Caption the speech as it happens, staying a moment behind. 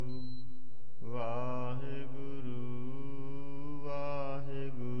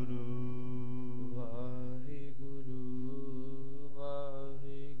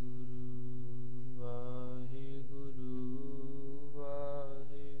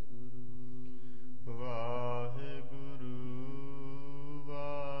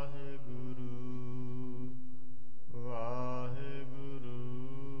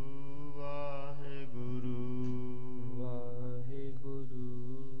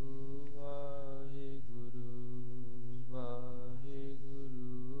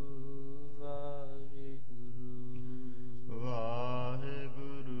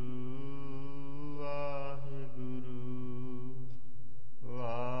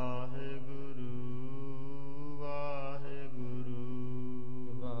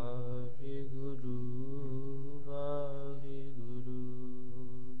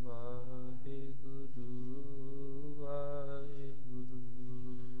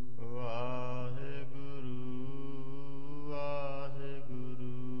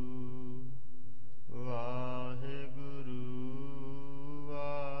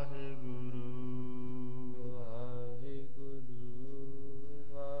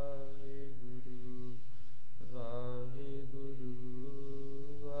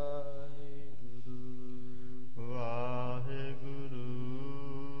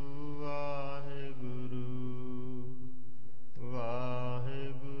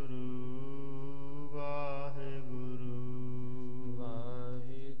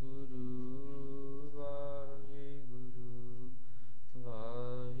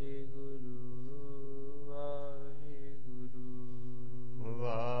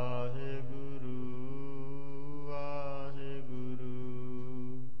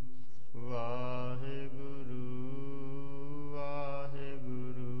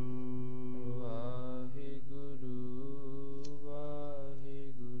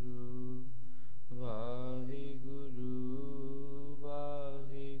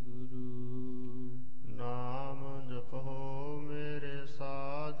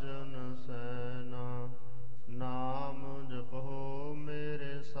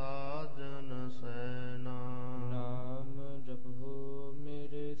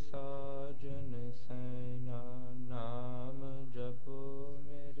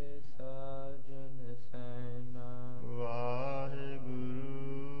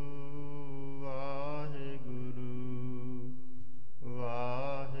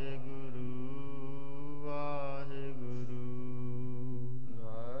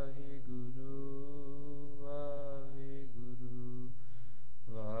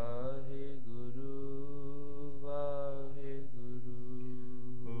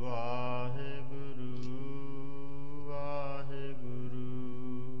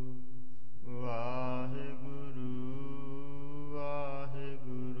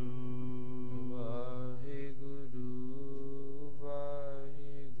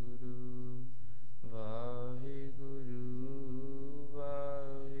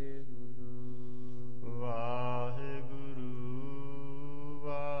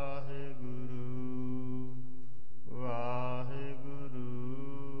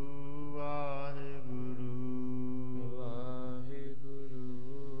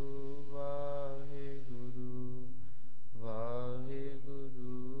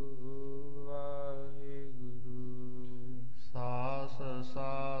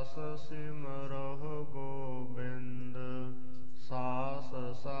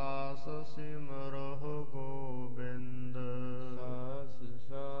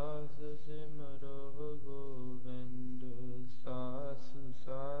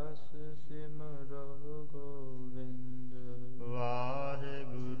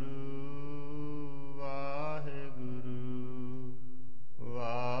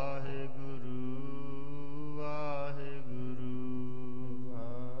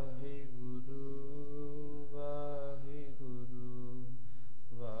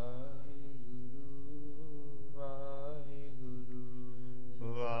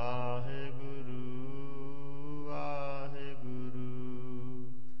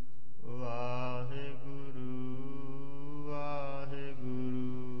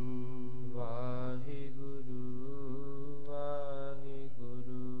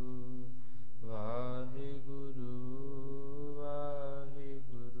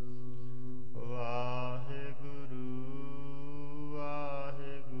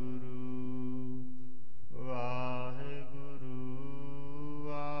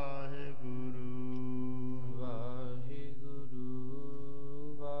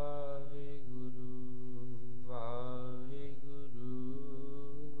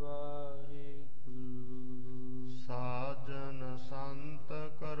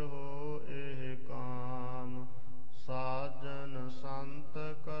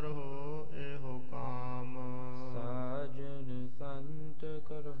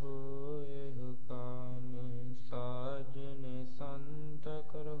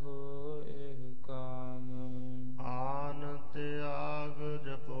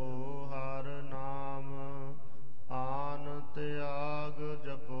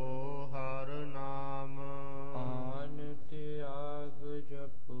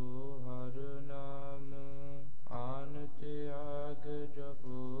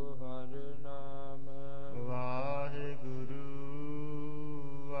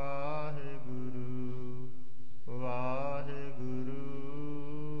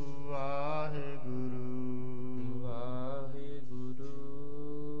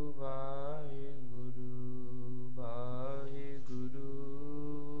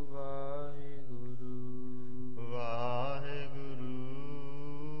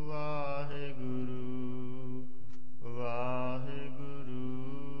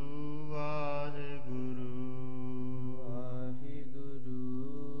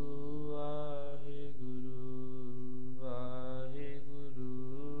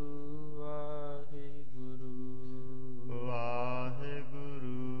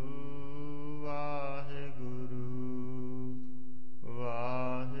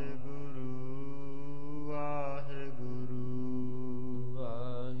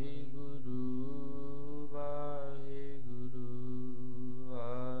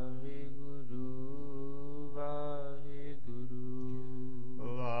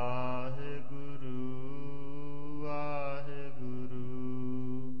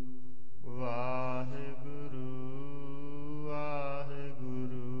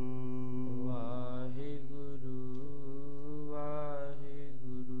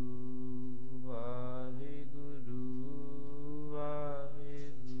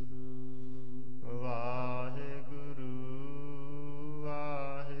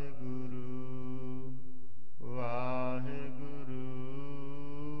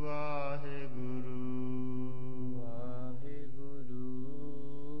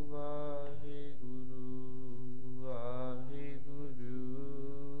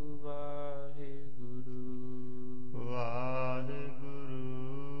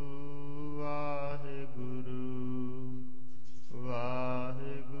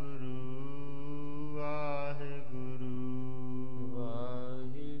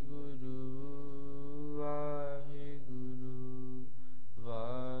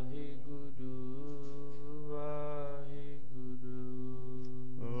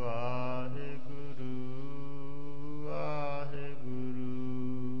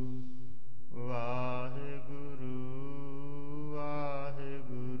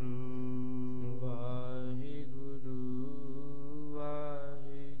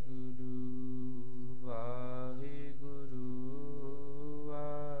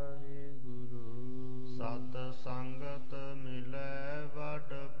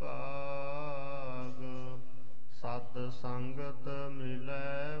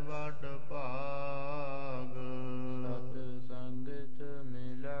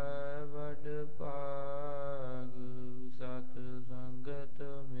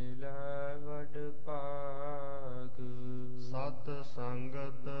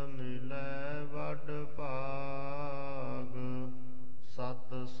ਸੰਗਤ ਮਿਲੈ ਵਡ ਭਾਗ, ਸਤ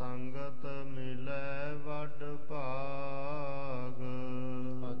ਸੰਗਤ ਮਿਲੈ ਵਡ ਭਾਗ।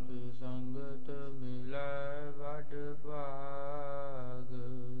 ਸਤ ਸੰਗਤ ਮਿਲੈ ਵਡ ਭਾਗ,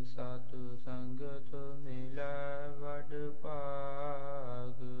 ਸਤ ਸੰਗਤ ਮਿਲੈ ਵਡ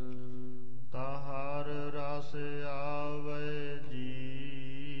ਭਾਗ। ਤਾਹਰ ਰਸ ਆਵੈ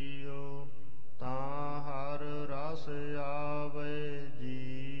ਜੀਉ, ਤਾਹਰ ਰਸ ਆਵੈ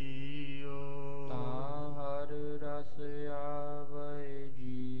ਜੀਉ, ਤਾਹਰ ਰਸ ਆਵੈ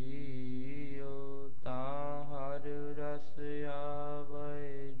ਜੀਉ, ਤਾਹਰ ਰਸ ਆਵੈ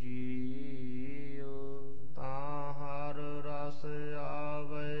ਜੀਉ, ਤਾਹਰ ਰਸ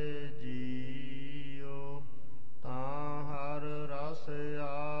ਆਵੈ ਜੀਉ, ਤਾਹਰ ਰਸ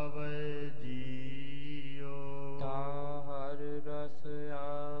ਆਵੈ ਜੀਉ, ਤਾਹਰ ਰਸ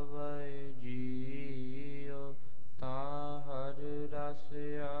ਆਵੈ ਜੀਉ, ਤਾਹਰ ਰਸ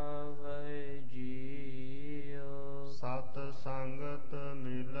ਆਵੈ ਜੀਉ। ਸਤ ਸੰਗਤ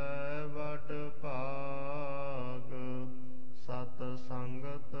ਮਿਲੈ ਵਡ ਭਾਗ, ਸਤ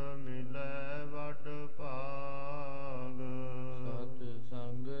ਸੰਗਤ ਮਿਲੈ ਵਡ ਭਾਗ। ਸਤ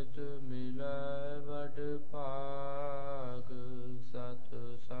ਸੰਗਤ ਮਿਲੈ ਵਡ ਭਾਗ, ਸਤ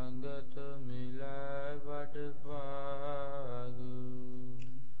ਸੰਗਤ ਮਿਲੈ ਵਡ ਭਾਗ।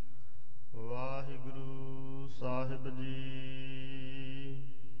 ਵਾਹਿਗੁਰੂ ਸਾਹਿਬ ਜੀ।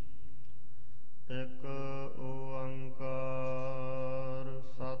 ਇਕ ਓੰਕਾਰ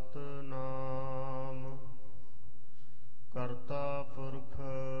ਸਤਿਨਾਮ, ਕਰਤਾ ਪੁਰਖ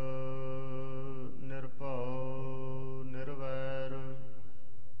ਨਿਰਭਉ ਨਿਰਵੈਰ,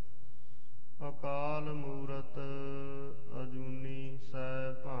 ਅਕਾਲ ਮੂਰਤ ਅਜੂਨੀ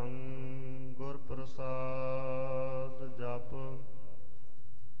ਸੈਭੰ, ਗੁਰ ਪ੍ਰਸਾਦ ਜਪ।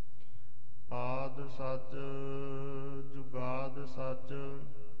 ਆਦਿ ਸਚ ਜੁਗਾਦਿ ਸਚ,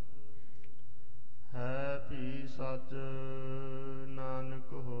 ਹੈ ਭੀ ਸਚ,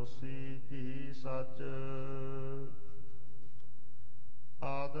 ਨਾਨਕ ਹੋਸੀ ਭੀ ਸਚ।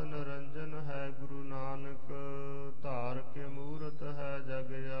 ਆਦਿ ਨਿਰੰਜਨ ਹੈ ਗੁਰੂ ਨਾਨਕ, ਧਾਰ ਕੇ ਮੂਰਤ ਹੈ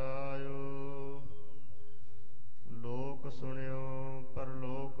ਜਗ ਆਇਓ। ਲੋਕ ਸੁਣਿਓ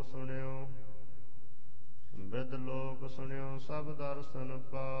ਪਰਲੋਕ ਸੁਣਿਓ, ਵਿਦ ਲੋਕ ਸੁਣਿਓ ਸਭ ਦਰਸ਼ਨ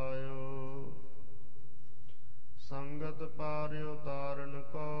ਪਾਇਓ। ਸੰਗਤ ਪਾਰਿਓ ਤਾਰਨ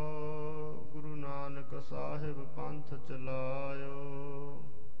ਕੋ, ਗੁਰੂ ਨਾਨਕ ਸਾਹਿਬ ਪੰਥ ਚਲਾਇਓ।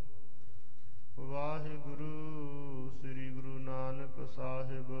 ਵਾਹਿਗੁਰੂ ਸ੍ਰੀ ਗੁਰੂ ਨਾਨਕ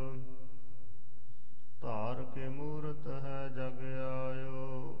ਸਾਹਿਬ, ਧਾਰ ਕੇ ਮੂਰਤ ਹੈ ਜਗ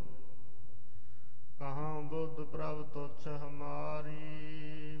ਆਇਓ। ਕਹਾਂ ਬੁੱਧ ਪ੍ਰਭ ਤੁਛ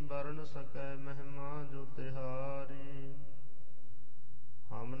ਹਮਾਰੀ, ਬਰਨ ਸਕੈ ਮਹਿਮਾ ਜੋ ਤਿਹਾਰੀ।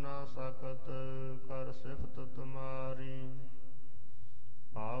 ਹਮ ਨਾ ਸਕਤ ਕਰ ਸਿਫਤ ਤੁਮਾਰੀ,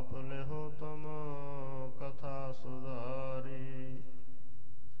 ਆਪ ਲਿਹੋ ਤੁਮ ਕਥਾ ਸੁਧਾਰੀ।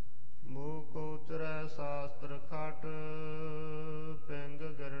 ਮੂਕ ਉਚਰੈ ਸ਼ਾਸਤਰ ਖਟ, ਪਿੰਗ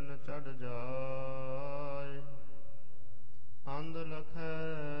ਗਿਰਨ ਚੜ ਜਾਏ। ਅੰਧ ਲਖੈ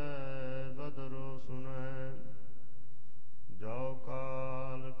ਬਦਰੋ ਸੁਨੈ, ਜੋ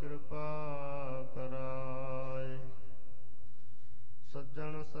ਕਾਲ ਕਿਰਪਾ ਕਰਾਏ।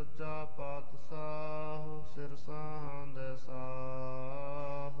 ਸੱਜਣ ਸੱਚਾ ਪਾਤਸ਼ਾਹ, ਸਿਰ ਸਾਂਦੈ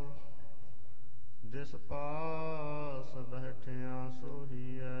ਸਾਹ। ਜਿਸ ਪਾਸ ਬੈਠਿਆ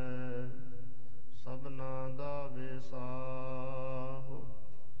ਸੋਹੀਐ, ਸਭਨਾ ਦਾ ਵਿਸਾਹੁ।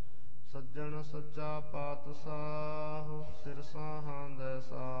 ਸੱਜਣ ਸੱਚਾ ਪਾਤਸ਼ਾਹ, ਸਿਰ ਸਾਂਦੈ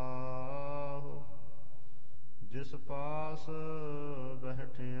ਸਾਹੁ। ਜਿਸ ਪਾਸ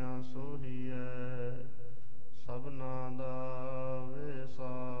ਬੈਠਿਆ ਸੋਹੀਐ, ਸਭਨਾ ਦਾ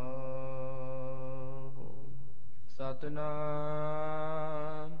ਵਿਸਾਹੁ। ਸਤਿਨਾਮ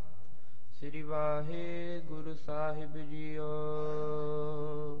ਸ੍ਰੀ ਵਾਹਿਗੁਰੂ ਸਾਹਿਬ ਜੀਓ।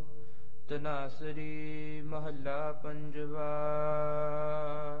 ਤਨਾਸਰੀ ਮਹੱਲਾ ਪੰਜਵਾ।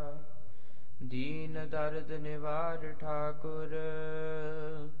 ਦੀਨ ਦਰਦ ਨਿਵਾਰ ਠਾਕੁਰ,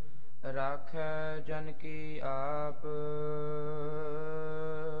 ਰਾਖੈ ਜਨ ਕੀ ਆਪ।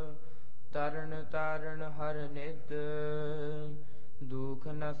 ਤਰਨ ਤਾਰਨ ਹਰ ਨਿਤ, ਦੁਖ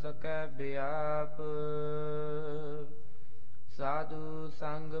ਨ ਸਕੈ ਬਿਆਪ। ਸਾਧੂ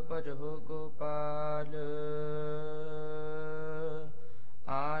ਸੰਗ ਭਜਹੁ ਗੋਪਾਲ,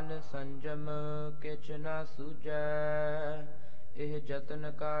 ਆਨ ਸੰਜਮ ਕਿਛ ਨ ਸੂਝੈ। ਇਹ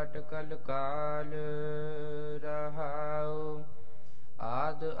ਜਤਨ ਕਾਟ ਕਲ ਕਾਲ ਰਹਾਉ।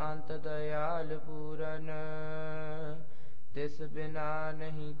 ਆਦ ਅੰਤ ਦਇਆਲ ਪੂਰਨ, ਤਿਸ ਬਿਨਾ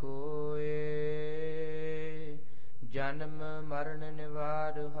ਨਹੀਂ ਕੋਇ। ਜਨਮ ਮਰਨ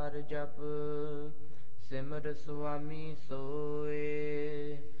ਨਿਵਾਰ ਹਰ ਜਪ, ਸਿਮਰ ਸੁਆਮੀ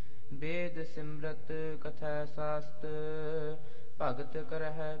ਸੋਏ। ਵੇਦ ਸਿਮਰਤ ਕਥਾ ਸਾਸਤ ਭਗਤ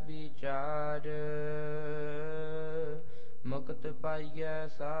ਕਰਹਿ ਵਿਚਾਰ। ਮੁਕਤ ਪਾਈਐ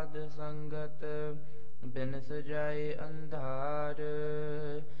ਸਾਧ ਸੰਗਤ ਬਿਨ ਸਜਾਏ ਅੰਧਾਰ।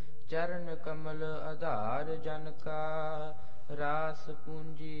 ਚਰਨ ਕਮਲ ਆਧਾਰ ਜਨ ਕਾ ਰਾਸ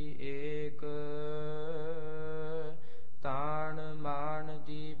ਪੂੰਜੀ ਏਕ। ਤਾਣ ਮਾਣ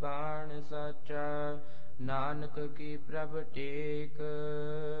ਦੀ ਬਾਣ ਸਾਚਾ ਨਾਨਕ ਕੀ ਪ੍ਰਭ ਟੇਕ।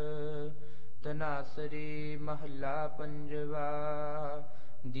 ਧਨਾਸਰੀ ਮਹੱਲਾ ਪੰਜਵਾ।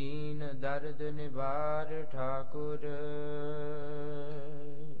 ਦੀਨ ਦਰਦ ਨਿਵਾਰ ਠਾਕੁਰ।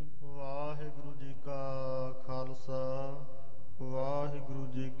 ਵਾਹਿਗੁਰੂ ਜੀ ਕਾ ਖਾਲਸਾ ਵਾਹਿਗੁਰੂ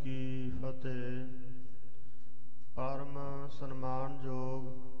ਜੀ ਕੀ ਫਤਿਹ। ਪਰਮ ਸਨਮਾਨਯੋਗ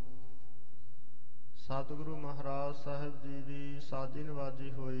ਸਤਿਗੁਰੂ ਮਹਾਰਾਜ ਸਾਹਿਬ ਜੀ ਦੀ ਸਾਜੀ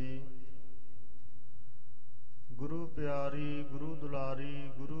ਨਵਾਜੀ ਹੋਈ ਗੁਰੂ ਪਿਆਰੀ ਗੁਰੂ ਦੁਲਾਰੀ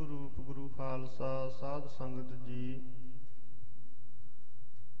ਗੁਰੂ ਰੂਪ ਗੁਰੂ ਖਾਲਸਾ ਸਾਧ ਸੰਗਤ ਜੀ,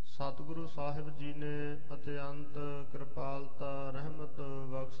 ਸਤਿਗੁਰੂ ਸਾਹਿਬ ਜੀ ਨੇ ਅਤਿਅੰਤ ਕਿਰਪਾਲਤਾ ਰਹਿਮਤ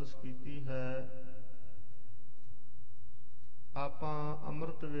ਬਖਸ਼ਿਸ਼ ਕੀਤੀ ਹੈ। ਆਪਾਂ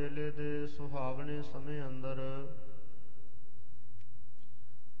ਅੰਮ੍ਰਿਤ ਵੇਲੇ ਦੇ ਸੁਹਾਵਣੇ ਸਮੇਂ ਅੰਦਰ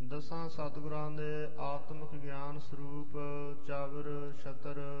ਦਸਾਂ ਸਤਿਗੁਰਾਂ ਦੇ ਆਤਮਿਕ ਗਿਆਨ ਸਰੂਪ ਚਾਵਰ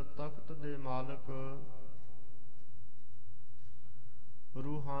ਛਤਰ ਤਖਤ ਦੇ ਮਾਲਕ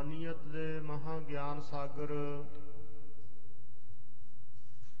ਰੂਹਾਨੀਅਤ ਦੇ ਮਹਾ ਗਿਆਨ ਸਾਗਰ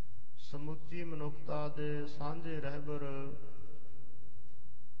ਸਮੁੱਚੀ ਮਨੁੱਖਤਾ ਦੇ ਸਾਂਝੇ ਰਹਿਬਰ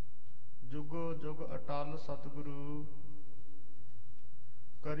ਜੁਗੋ ਜੁਗ ਅਟਲ ਸਤਿਗੁਰੂ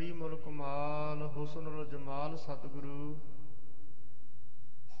ਕਰੀਮੁਲ ਕਮਾਲ ਹੁਸਨੁਲ ਜਮਾਲ ਸਤਿਗੁਰੂ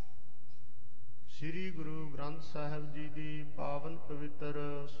ਸ੍ਰੀ ਗੁਰੂ ਗ੍ਰੰਥ ਸਾਹਿਬ ਜੀ ਦੀ ਪਾਵਨ ਪਵਿੱਤਰ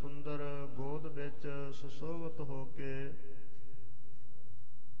ਸੁੰਦਰ ਗੋਦ ਵਿੱਚ ਸੁਸ਼ੋਭਿਤ ਹੋ ਕੇ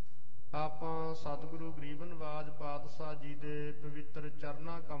ਆਪਾਂ ਸਤਿਗੁਰੂ ਗਰੀਬ ਨਵਾਜ ਪਾਤਸ਼ਾਹ ਜੀ ਦੇ ਪਵਿੱਤਰ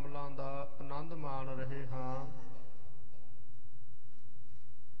ਚਰਨਾਂ ਕਮਲਾਂ ਦਾ ਆਨੰਦ ਮਾਣ ਰਹੇ ਹਾਂ।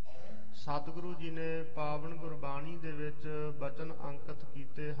 ਸਤਿਗੁਰੂ ਜੀ ਨੇ ਪਾਵਨ ਗੁਰਬਾਣੀ ਦੇ ਵਿੱਚ ਬਚਨ ਅੰਕਿਤ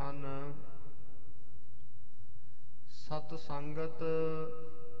ਕੀਤੇ ਹਨ। ਸਤ ਸੰਗਤ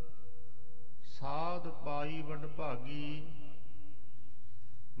ਸਾਧ ਪਾਈ ਵਡਭਾਗੀ,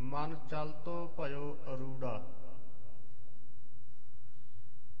 ਮਨ ਚਲ ਤੋ ਭਇਓ ਅਰੂੜਾ।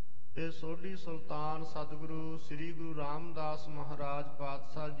 ਇਹ ਸੋਢੀ ਸੁਲਤਾਨ ਸਤਿਗੁਰੂ ਸ੍ਰੀ ਗੁਰੂ ਰਾਮਦਾਸ ਮਹਾਰਾਜ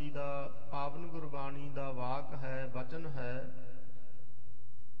ਪਾਤਸ਼ਾਹ ਜੀ ਦਾ ਪਾਵਨ ਗੁਰਬਾਣੀ ਦਾ ਵਾਕ ਹੈ, ਬਚਨ ਹੈ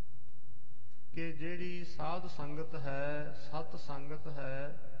ਕਿ ਜਿਹੜੀ ਸਾਧ ਸੰਗਤ ਹੈ, ਸਤ ਸੰਗਤ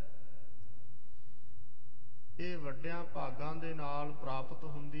ਹੈ, ਇਹ ਵੱਡਿਆਂ ਭਾਗਾਂ ਦੇ ਨਾਲ ਪ੍ਰਾਪਤ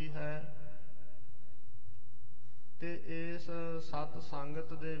ਹੁੰਦੀ ਹੈ ਤੇ ਇਸ ਸਤ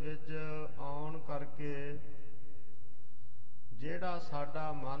ਸੰਗਤ ਦੇ ਵਿੱਚ ਆਉਣ ਕਰਕੇ ਜਿਹੜਾ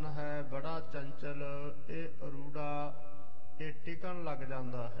ਸਾਡਾ ਮਨ ਹੈ ਬੜਾ ਚੰਚਲ, ਇਹ ਅਰੂੜਾ, ਇਹ ਟਿਕਣ ਲੱਗ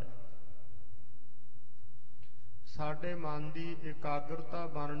ਜਾਂਦਾ ਹੈ। ਸਾਡੇ ਮਨ ਦੀ ਇਕਾਗਰਤਾ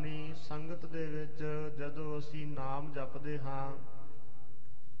ਬਣਨੀ ਸੰਗਤ ਦੇ ਵਿੱਚ ਜਦੋਂ ਅਸੀਂ ਨਾਮ ਜਪਦੇ ਹਾਂ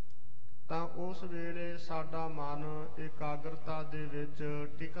ਤਾਂ ਉਸ ਵੇਲੇ ਸਾਡਾ ਮਨ ਇਕਾਗਰਤਾ ਦੇ ਵਿੱਚ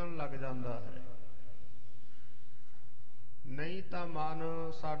ਟਿਕਣ ਲੱਗ ਜਾਂਦਾ ਹੈ। ਨਹੀਂ ਤਾਂ ਮਨ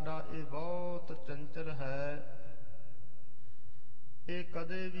ਸਾਡਾ ਇਹ ਬਹੁਤ ਚੰਚਲ ਹੈ, ਇਹ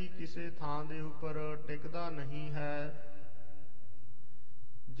ਕਦੇ ਵੀ ਕਿਸੇ ਥਾਂ ਦੇ ਉੱਪਰ ਟਿਕਦਾ ਨਹੀਂ ਹੈ।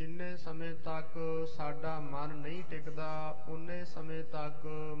 ਜਿੰਨੇ ਸਮੇਂ ਤੱਕ ਸਾਡਾ ਮਨ ਨਹੀਂ ਟਿਕਦਾ ਉਨੇ ਸਮੇਂ ਤੱਕ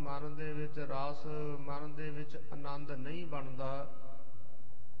ਮਨ ਦੇ ਵਿੱਚ ਰਸ, ਮਨ ਦੇ ਵਿੱਚ ਆਨੰਦ ਨਹੀਂ ਬਣਦਾ।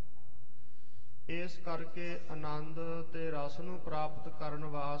 ਇਸ ਕਰਕੇ ਆਨੰਦ ਤੇ ਰਸ ਨੂੰ ਪ੍ਰਾਪਤ ਕਰਨ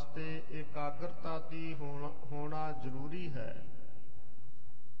ਵਾਸਤੇ ਇਕਾਗਰਤਾ ਦੀ ਹੋਣਾ ਜ਼ਰੂਰੀ ਹੈ।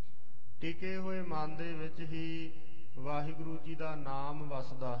 ਟਿਕੇ ਹੋਏ ਮਨ ਦੇ ਵਿੱਚ ਹੀ ਵਾਹਿਗੁਰੂ ਜੀ ਦਾ ਨਾਮ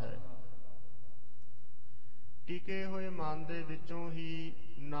ਵਸਦਾ ਹੈ। ਟਿਕੇ ਹੋਏ ਮਨ ਦੇ ਵਿੱਚੋਂ ਹੀ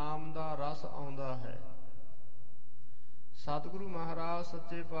ਨਾਮ ਦਾ ਰਸ ਆਉਂਦਾ ਹੈ। ਸਤਿਗੁਰੂ ਮਹਾਰਾਜ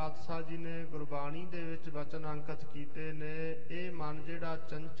ਸੱਚੇ ਪਾਤਸ਼ਾਹ ਜੀ ਨੇ ਗੁਰਬਾਣੀ ਦੇ ਵਿੱਚ ਬਚਨ ਅੰਕਿਤ ਕੀਤੇ ਨੇ। ਇਹ ਮਨ ਜਿਹੜਾ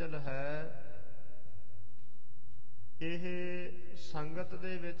ਚੰਚਲ ਹੈ, ਇਹ ਸੰਗਤ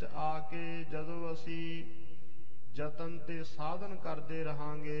ਦੇ ਵਿੱਚ ਆ ਕੇ ਜਦੋਂ ਅਸੀਂ ਯਤਨ ਤੇ ਸਾਧਨ ਕਰਦੇ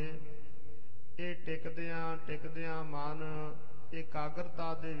ਰਹਾਂਗੇ, ਇਹ ਟਿਕਦਿਆਂ ਟਿਕਦਿਆਂ ਮਨ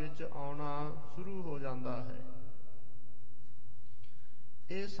ਇਕਾਗਰਤਾ ਦੇ ਵਿੱਚ ਆਉਣਾ ਸ਼ੁਰੂ ਹੋ ਜਾਂਦਾ ਹੈ।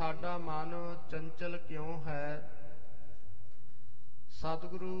 ਇਹ ਸਾਡਾ ਮਨ ਚੰਚਲ ਕਿਉਂ ਹੈ?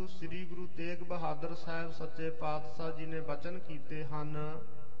 ਸਤਿਗੁਰੂ ਸ੍ਰੀ ਗੁਰੂ ਤੇਗ ਬਹਾਦਰ ਸਾਹਿਬ ਸੱਚੇ ਪਾਤਸ਼ਾਹ ਜੀ ਨੇ ਬਚਨ ਕੀਤੇ ਹਨ।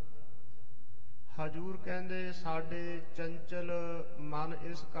 ਹਜੂਰ ਕਹਿੰਦੇ ਸਾਡੇ ਚੰਚਲ ਮਨ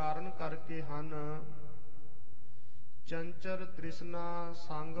ਇਸ ਕਾਰਨ ਕਰਕੇ ਹਨ, ਚੰਚਲ ਤ੍ਰਿਸ਼ਨਾ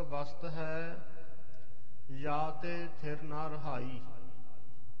ਸੰਗ ਵਸਤ ਹੈ, या ते थिर ना रहाई।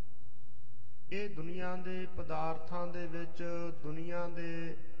 ਇਹ ਦੁਨੀਆ ਦੇ ਪਦਾਰਥਾਂ ਦੇ ਵਿੱਚ, ਦੁਨੀਆ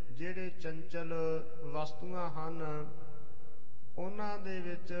ਦੇ ਜਿਹੜੇ ਚੰਚਲ ਵਸਤੂਆਂ ਹਨ, ਉਹਨਾਂ ਦੇ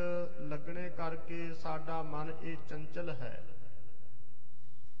ਵਿੱਚ ਲੱਗਣੇ ਕਰਕੇ ਸਾਡਾ ਮਨ ਇਹ ਚੰਚਲ ਹੈ।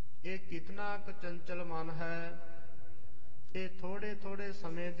 ਇਹ ਕਿਤਨਾ ਕੁ ਚੰਚਲ ਮਨ ਹੈ, ਇਹ ਥੋੜੇ ਥੋੜੇ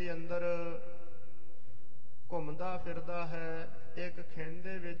ਸਮੇਂ ਦੇ ਅੰਦਰ ਘੁੰਮਦਾ ਫਿਰਦਾ ਹੈ। ਇੱਕ ਖਿੰਡ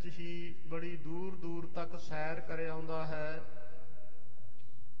ਦੇ ਵਿੱਚ ਹੀ ਬੜੀ ਦੂਰ ਦੂਰ ਤੱਕ ਸੈਰ ਕਰ ਆਉਂਦਾ ਹੈ।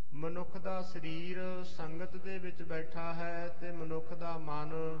 ਮਨੁੱਖ ਦਾ ਸਰੀਰ ਸੰਗਤ ਦੇ ਵਿੱਚ ਬੈਠਾ ਹੈ ਤੇ ਮਨੁੱਖ ਦਾ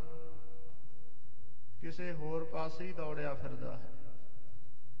ਮਨ ਕਿਸੇ ਹੋਰ ਪਾਸੇ ਹੀ ਦੌੜਿਆ ਫਿਰਦਾ ਹੈ।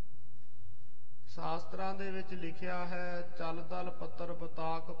 ਸ਼ਾਸਤਰਾਂ ਦੇ ਵਿੱਚ ਲਿਖਿਆ ਹੈ, ਚਲ ਦਲ ਪੱਤਰ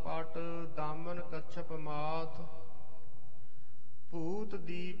ਪਤਾਕ ਪਟ, ਦਾਮਨ ਕੱਛਪ ਮਾਥ, ਭੂਤ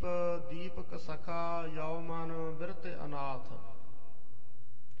ਦੀਪ ਦੀਪਕ ਸਖਾ, ਯਉ ਮਨ ਬਿਰਤ ਅਨਾਥ।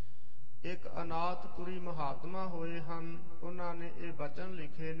 ਇੱਕ ਅਨਾਥਪੁਰੀ ਮਹਾਤਮਾ ਹੋਏ ਹਨ, ਉਹਨਾਂ ਨੇ ਇਹ ਬਚਨ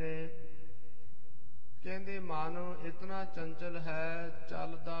ਲਿਖੇ ਨੇ। ਕਹਿੰਦੇ ਮਨ ਇਤਨਾ ਚੰਚਲ ਹੈ,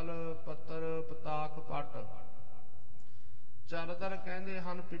 ਚਲ ਦਲ ਪੱਤਰ ਪਤਾਕ ਪਟ। ਚਲ ਦਲ ਕਹਿੰਦੇ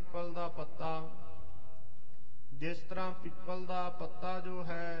ਹਨ ਪਿੱਪਲ ਦਾ ਪੱਤਾ। ਜਿਸ ਤਰ੍ਹਾਂ ਪਿੱਪਲ ਦਾ ਪੱਤਾ ਜੋ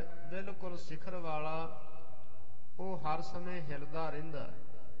ਹੈ ਬਿਲਕੁਲ ਸਿਖਰ ਵਾਲਾ, ਉਹ ਹਰ ਸਮੇਂ ਹਿਲਦਾ ਰਹਿੰਦਾ।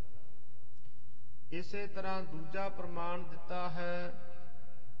 ਇਸੇ ਤਰ੍ਹਾਂ ਦੂਜਾ ਪ੍ਰਮਾਣ ਦਿੱਤਾ ਹੈ,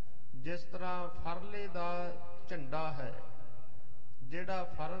 ਜਿਸ ਤਰ੍ਹਾਂ ਫਰਲੇ ਦਾ ਝੰਡਾ ਹੈ, ਜਿਹੜਾ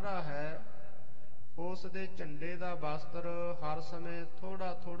ਫਰਰਾ ਹੈ ਉਸ ਦੇ ਝੰਡੇ ਦਾ ਬਸਤਰ ਹਰ ਸਮੇਂ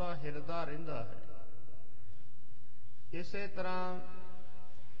ਥੋੜਾ ਥੋੜਾ ਹਿਲਦਾ ਰਹਿੰਦਾ ਹੈ। ਇਸੇ ਤਰ੍ਹਾਂ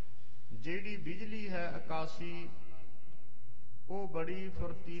ਜਿਹੜੀ ਬਿਜਲੀ ਹੈ ਆਕਾਸ਼ੀ, ਉਹ ਬੜੀ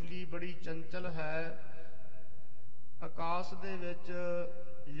ਫੁਰਤੀਲੀ, ਬੜੀ ਚੰਚਲ ਹੈ। ਆਕਾਸ਼ ਦੇ ਵਿੱਚ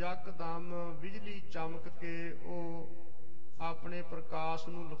ਯਕਦਮ ਬਿਜਲੀ ਚਮਕ ਕੇ ਉਹ ਆਪਣੇ ਪ੍ਰਕਾਸ਼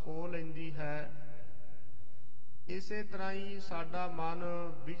ਨੂੰ ਲੁਕੋ ਲੈਂਦੀ ਹੈ। ਇਸੇ ਤਰ੍ਹਾਂ ਹੀ ਸਾਡਾ ਮਨ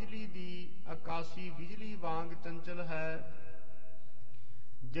ਬਿਜਲੀ ਦੀ, ਆਕਾਸ਼ੀ ਬਿਜਲੀ ਵਾਂਗ ਚੰਚਲ ਹੈ।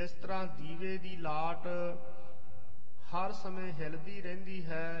 ਜਿਸ ਤਰ੍ਹਾਂ ਦੀਵੇ ਦੀ ਲਾਟ ਹਰ ਸਮੇਂ ਹਿਲਦੀ ਰਹਿੰਦੀ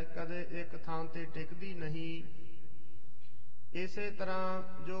ਹੈ, ਕਦੇ ਇੱਕ ਥਾਂ ਤੇ ਟਿਕਦੀ ਨਹੀਂ। ਇਸੇ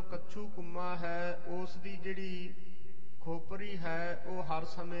ਤਰ੍ਹਾਂ ਜੋ ਕੱਛੂ ਕੁੰਮਾ ਹੈ, ਉਸ ਦੀ ਜਿਹੜੀ ਖੋਪਰੀ ਹੈ ਉਹ ਹਰ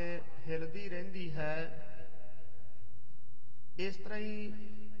ਸਮੇਂ ਹਿਲਦੀ ਰਹਿੰਦੀ ਹੈ। ਇਸ ਤਰ੍ਹਾਂ ਹੀ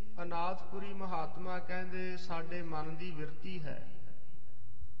ਅਨਾਥਪੁਰੀ ਮਹਾਤਮਾ ਕਹਿੰਦੇ ਸਾਡੇ ਮਨ ਦੀ ਵਿਰਤੀ ਹੈ।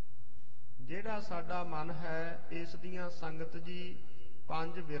 ਜਿਹੜਾ ਸਾਡਾ ਮਨ ਹੈ, ਇਸ ਦੀਆਂ ਸੰਗਤ ਜੀ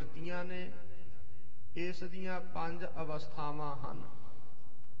 5 ਵਿਰਤੀਆਂ ਨੇ, ਇਸ ਦੀਆਂ 5 ਅਵਸਥਾਵਾਂ ਹਨ,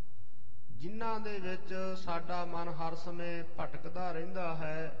 ਜਿਨ੍ਹਾਂ ਦੇ ਵਿੱਚ ਸਾਡਾ ਮਨ ਹਰ ਸਮੇਂ ਭਟਕਦਾ ਰਹਿੰਦਾ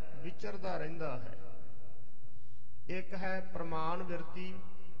ਹੈ, ਵਿਚਰਦਾ ਰਹਿੰਦਾ ਹੈ। ਇੱਕ ਹੈ ਪ੍ਰਮਾਣ ਵਿਰਤੀ।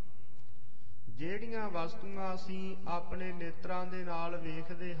 ਜਿਹੜੀਆਂ ਵਸਤੂਆਂ ਅਸੀਂ ਆਪਣੇ ਨੇਤਰਾਂ ਦੇ ਨਾਲ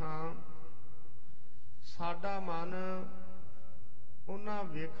ਵੇਖਦੇ ਹਾਂ, ਸਾਡਾ ਮਨ ਉਹਨਾਂ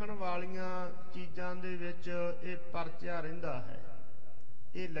ਵੇਖਣ ਵਾਲੀਆਂ ਚੀਜ਼ਾਂ ਦੇ ਵਿੱਚ ਇਹ ਪਰਚਿਆ ਰਹਿੰਦਾ ਹੈ,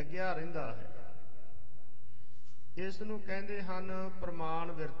 ਇਹ ਲੱਗਿਆ ਰਹਿੰਦਾ ਹੈ। ਇਸ ਨੂੰ ਕਹਿੰਦੇ ਹਨ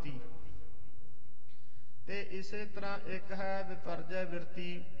ਪ੍ਰਮਾਣ ਵਿਰਤੀ। ਤੇ ਇਸੇ ਤਰ੍ਹਾਂ ਇੱਕ ਹੈ ਵਿਪਰਜੈ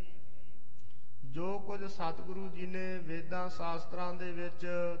ਵਿਰਤੀ। ਜੋ ਕੁਝ ਸਤਿਗੁਰੂ ਜੀ ਨੇ ਵੇਦਾਂ ਸ਼ਾਸਤਰਾਂ ਦੇ ਵਿੱਚ,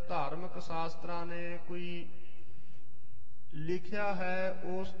 ਧਾਰਮਿਕ ਸ਼ਾਸਤਰਾਂ ਨੇ ਕੋਈ ਲਿਖਿਆ ਹੈ,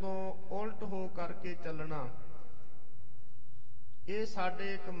 ਉਸ ਤੋਂ ਉਲਟ ਹੋ ਕਰਕੇ ਚੱਲਣਾ, ਇਹ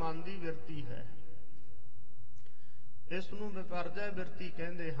ਸਾਡੇ ਇੱਕ ਮਨ ਦੀ ਵਿਰਤੀ ਹੈ। ਇਸ ਨੂੰ ਵਿਪਰਜੈ ਵਿਰਤੀ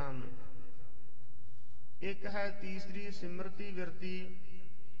ਕਹਿੰਦੇ ਹਨ। ਇੱਕ ਹੈ ਤੀਸਰੀ ਸਿਮਰਤੀ ਵਿਰਤੀ।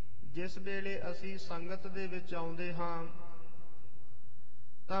 ਜਿਸ ਵੇਲੇ ਅਸੀਂ ਸੰਗਤ ਦੇ ਵਿੱਚ ਆਉਂਦੇ ਹਾਂ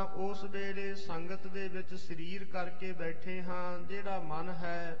ਤਾਂ ਉਸ ਵੇਲੇ ਸੰਗਤ ਦੇ ਵਿੱਚ ਸਰੀਰ ਕਰਕੇ ਬੈਠੇ ਹਾਂ, ਜਿਹੜਾ ਮਨ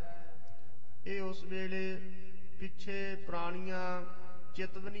ਹੈ ਇਹ ਉਸ ਵੇਲੇ ਪਿੱਛੇ ਪੁਰਾਣੀਆਂ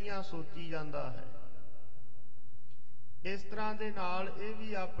ਚਿਤਵਨੀਆਂ ਸੋਚੀ ਜਾਂਦਾ ਹੈ। ਇਸ ਤਰ੍ਹਾਂ ਦੇ ਨਾਲ ਇਹ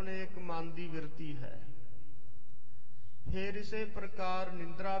ਵੀ ਆਪਣੇ ਇੱਕ ਮਨ ਦੀ ਵਿਰਤੀ ਹੈ। ਫਿਰ ਇਸੇ ਪ੍ਰਕਾਰ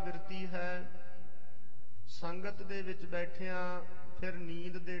ਨਿੰਦਰਾ ਵਿਰਤੀ ਹੈ। ਸੰਗਤ ਦੇ ਵਿੱਚ ਬੈਠਿਆਂ ਫਿਰ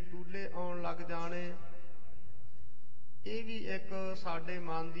ਨੀਂਦ ਦੇ ਟੂਲੇ ਆਉਣ ਲੱਗ ਜਾਣੇ, ਇਹ ਵੀ ਇੱਕ ਸਾਡੇ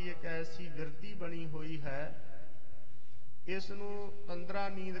ਮਨ ਦੀ ਇੱਕ ਐਸੀ ਵਿਰਤੀ ਬਣੀ ਹੋਈ ਹੈ। ਇਸ ਨੂੰ ਤੰਦਰਾ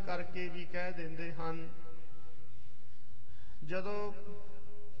ਨੀਂਦ ਕਰਕੇ ਵੀ ਕਹਿ ਦਿੰਦੇ ਹਨ। ਜਦੋਂ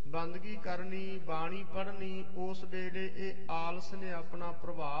ਬੰਦਗੀ ਕਰਨੀ, ਬਾਣੀ ਪੜ੍ਹਨੀ, ਉਸ ਵੇਲੇ ਇਹ ਆਲਸ ਨੇ ਆਪਣਾ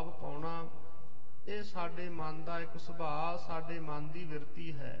ਪ੍ਰਭਾਵ ਪਾਉਣਾ, ਇਹ ਸਾਡੇ ਮਨ ਦਾ ਇੱਕ ਸੁਭਾਅ, ਸਾਡੇ ਮਨ ਦੀ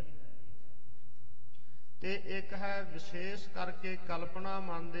ਵਿਰਤੀ ਹੈ। ਤੇ ਇੱਕ ਹੈ ਵਿਸ਼ੇਸ਼ ਕਰਕੇ ਕਲਪਨਾ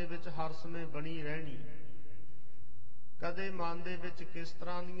ਮਨ ਦੇ ਵਿੱਚ ਹਰ ਸਮੇਂ ਬਣੀ ਰਹਿਣੀ। ਕਦੇ ਮਨ ਦੇ ਵਿੱਚ ਕਿਸ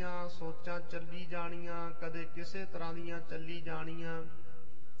ਤਰ੍ਹਾਂ ਦੀਆਂ ਸੋਚਾਂ ਚੱਲੀ ਜਾਣੀਆਂ, ਕਦੇ ਕਿਸੇ ਤਰ੍ਹਾਂ ਦੀਆਂ ਚੱਲੀ ਜਾਣੀਆਂ।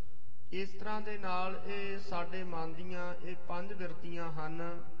 ਇਸ ਤਰ੍ਹਾਂ ਦੇ ਨਾਲ ਇਹ ਸਾਡੇ ਮਨ ਦੀਆਂ ਇਹ 5 ਵਿਰਤੀਆਂ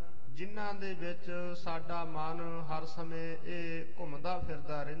ਹਨ, ਜਿਨ੍ਹਾਂ ਦੇ ਵਿੱਚ ਸਾਡਾ ਮਨ ਹਰ ਸਮੇਂ ਇਹ ਘੁੰਮਦਾ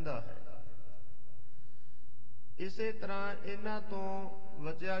ਫਿਰਦਾ ਰਹਿੰਦਾ ਹੈ। ਇਸੇ ਤਰ੍ਹਾਂ ਇਹਨਾਂ ਤੋਂ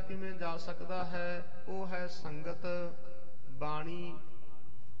ਬਚਿਆ ਕਿਵੇਂ ਜਾ ਸਕਦਾ ਹੈ? ਉਹ ਹੈ ਸੰਗਤ, ਬਾਣੀ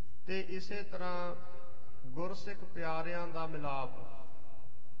ਤੇ ਇਸੇ ਤਰ੍ਹਾਂ ਗੁਰਸਿੱਖ ਪਿਆਰਿਆਂ ਦਾ ਮਿਲਾਪ।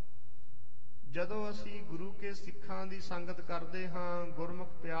 ਜਦੋਂ ਅਸੀਂ ਗੁਰੂ ਕੇ ਸਿੱਖਾਂ ਦੀ ਸੰਗਤ ਕਰਦੇ ਹਾਂ, ਗੁਰਮੁਖ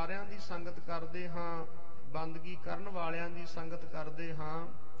ਪਿਆਰਿਆਂ ਦੀ ਸੰਗਤ ਕਰਦੇ ਹਾਂ, ਬੰਦਗੀ ਕਰਨ ਵਾਲਿਆਂ ਦੀ ਸੰਗਤ ਕਰਦੇ ਹਾਂ,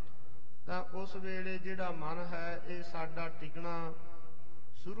 ਤਾਂ ਉਸ ਵੇਲੇ ਜਿਹੜਾ ਮਨ ਹੈ ਇਹ ਸਾਡਾ ਟਿਕਣਾ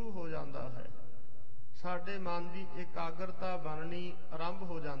ਸ਼ੁਰੂ ਹੋ ਜਾਂਦਾ ਹੈ। ਸਾਡੇ ਮਨ ਦੀ ਇਕਾਗਰਤਾ ਬਣਨੀ ਆਰੰਭ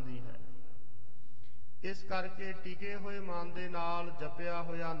ਹੋ ਜਾਂਦੀ ਹੈ। ਇਸ ਕਰਕੇ ਟਿਕੇ ਹੋਏ ਮਨ ਦੇ ਨਾਲ ਜਪਿਆ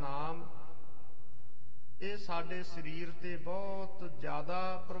ਹੋਇਆ ਨਾਮ ਇਹ ਸਾਡੇ ਸਰੀਰ ਤੇ ਬਹੁਤ ਜ਼ਿਆਦਾ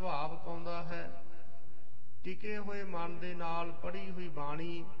ਪ੍ਰਭਾਵ ਪਾਉਂਦਾ ਹੈ। ਟਿਕੇ ਹੋਏ ਮਨ ਦੇ ਨਾਲ ਪੜ੍ਹੀ ਹੋਈ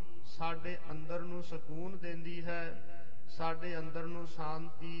ਬਾਣੀ ਸਾਡੇ ਅੰਦਰ ਨੂੰ ਸਕੂਨ ਦਿੰਦੀ ਹੈ, ਸਾਡੇ ਅੰਦਰ ਨੂੰ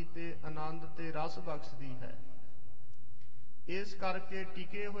ਸ਼ਾਂਤੀ ਤੇ ਆਨੰਦ ਤੇ ਰਸ ਬਖਸ਼ਦੀ ਹੈ। ਇਸ ਕਰਕੇ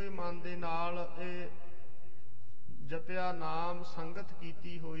ਟਿਕੇ ਹੋਏ ਮਨ ਦੇ ਨਾਲ ਇਹ ਜਪਿਆ ਨਾਮ ਸੰਗਤ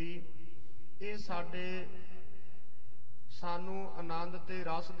ਕੀਤੀ ਹੋਈ ਇਹ ਸਾਨੂੰ ਆਨੰਦ ਤੇ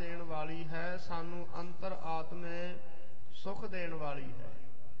ਰਸ ਦੇਣ ਵਾਲੀ ਹੈ, ਸਾਨੂੰ ਅੰਤਰ ਆਤਮੇ ਸੁਖ ਦੇਣ ਵਾਲੀ ਹੈ।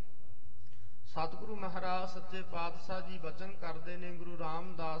 ਸਤਿਗੁਰੂ ਮਹਾਰਾਜ ਸੱਚੇ ਪਾਤਸ਼ਾਹ ਜੀ ਬਚਨ ਕਰਦੇ ਨੇ, ਗੁਰੂ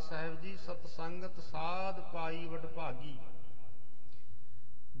ਰਾਮਦਾਸ ਸਾਹਿਬ ਜੀ, ਸਤ ਸੰਗਤ ਸਾਧ ਪਾਈ ਵਡਭਾਗੀ।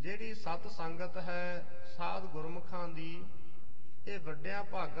 ਜਿਹੜੀ ਸਤ ਸੰਗਤ ਹੈ ਸਾਧ ਗੁਰਮੁਖਾਂ ਦੀ, ਇਹ ਵੱਡਿਆਂ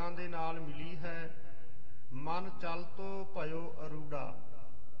ਭਾਗਾਂ ਦੇ ਨਾਲ ਮਿਲੀ ਹੈ। ਮਨ ਚਲ ਤੋਂ ਭਇਓ ਅਰੂੜਾ।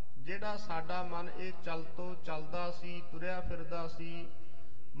 ਜਿਹੜਾ ਸਾਡਾ ਮਨ ਇਹ ਚਲ ਤੋਂ ਚੱਲਦਾ ਸੀ, ਤੁਰਿਆ ਫਿਰਦਾ ਸੀ,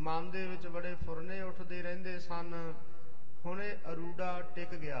 ਮਨ ਦੇ ਵਿੱਚ ਬੜੇ ਫੁਰਨੇ ਉੱਠਦੇ ਰਹਿੰਦੇ ਸਨ, ਹੁਣ ਇਹ ਅਰੂੜਾ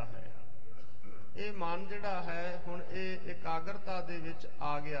ਟਿਕ ਗਿਆ ਹੈ। ਇਹ ਮਨ ਜਿਹੜਾ ਹੈ ਹੁਣ ਇਹ ਇਕਾਗਰਤਾ ਦੇ ਵਿੱਚ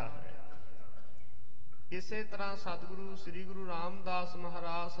ਆ ਗਿਆ ਹੈ। ਇਸੇ ਤਰ੍ਹਾਂ ਸਤਿਗੁਰੂ ਸ੍ਰੀ ਗੁਰੂ ਰਾਮਦਾਸ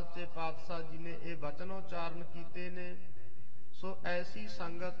ਮਹਾਰਾਜ ਸੱਚੇ ਪਾਤਸ਼ਾਹ ਜੀ ਨੇ ਇਹ ਬਚਨ ਉਚਾਰਨ ਕੀਤੇ ਨੇ। ਸੋ ਐਸੀ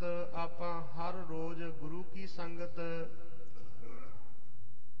ਸੰਗਤ ਆਪਾਂ ਹਰ ਰੋਜ਼ ਗੁਰੂ ਕੀ ਸੰਗਤ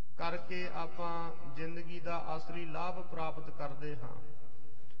ਕਰਕੇ ਆਪਾਂ ਜ਼ਿੰਦਗੀ ਦਾ ਅਸਲੀ ਲਾਭ ਪ੍ਰਾਪਤ ਕਰਦੇ ਹਾਂ।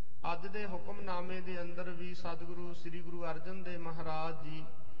 ਅੱਜ ਦੇ ਹੁਕਮਨਾਮੇ ਦੇ ਅੰਦਰ ਵੀ ਸਤਿਗੁਰੂ ਸ੍ਰੀ ਗੁਰੂ ਅਰਜਨ ਦੇਵ ਮਹਾਰਾਜ ਜੀ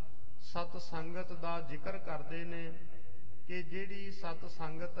ਸਤ ਸੰਗਤ ਦਾ ਜ਼ਿਕਰ ਕਰਦੇ ਨੇ ਕਿ ਜਿਹੜੀ ਸਤ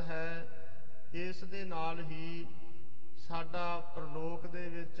ਸੰਗਤ ਹੈ ਇਸ ਦੇ ਨਾਲ ਹੀ ਸਾਡਾ ਪ੍ਰਲੋਕ ਦੇ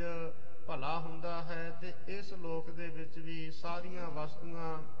ਵਿੱਚ ਭਲਾ ਹੁੰਦਾ ਹੈ ਤੇ ਇਸ ਲੋਕ ਦੇ ਵਿੱਚ ਵੀ ਸਾਰੀਆਂ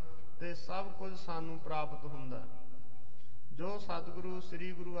ਵਸਤੂਆਂ ਤੇ ਸਭ ਕੁਝ ਸਾਨੂੰ ਪ੍ਰਾਪਤ ਹੁੰਦਾ। ਜੋ ਸਤਿਗੁਰੂ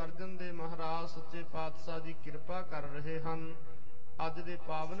ਸ੍ਰੀ ਗੁਰੂ ਅਰਜਨ ਦੇਵ ਮਹਾਰਾਜ ਸੱਚੇ ਪਾਤਸ਼ਾਹ ਜੀ ਕਿਰਪਾ ਕਰ ਰਹੇ ਹਨ, ਅੱਜ ਦੇ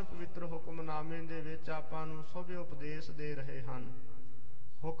ਪਾਵਨ ਪਵਿੱਤਰ ਹੁਕਮਨਾਮੇ ਦੇ ਵਿੱਚ ਆਪਾਂ ਨੂੰ ਸਭ ਉਪਦੇਸ਼ ਦੇ ਰਹੇ ਹਨ।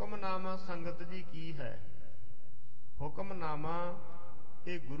 ਹੁਕਮਨਾਮਾ ਸੰਗਤ ਜੀ ਕੀ ਹੈ? ਹੁਕਮਨਾਮਾ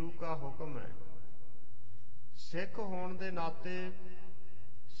ਇਹ ਗੁਰੂ ਕਾ ਹੁਕਮ ਹੈ। ਸਿੱਖ ਹੋਣ ਦੇ ਨਾਤੇ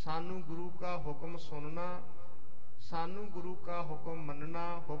ਸਾਨੂੰ ਗੁਰੂ ਕਾ ਹੁਕਮ ਸੁਣਨਾ, ਸਾਨੂੰ ਗੁਰੂ ਕਾ ਹੁਕਮ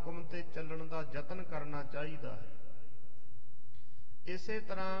ਮੰਨਣਾ, ਹੁਕਮ ਤੇ ਚੱਲਣ ਦਾ ਯਤਨ ਕਰਨਾ ਚਾਹੀਦਾ ਹੈ। ਇਸੇ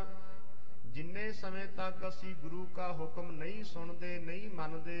ਤਰ੍ਹਾਂ ਜਿੰਨੇ ਸਮੇਂ ਤੱਕ ਅਸੀਂ ਗੁਰੂ ਕਾ ਹੁਕਮ ਨਹੀਂ ਸੁਣਦੇ, ਨਹੀਂ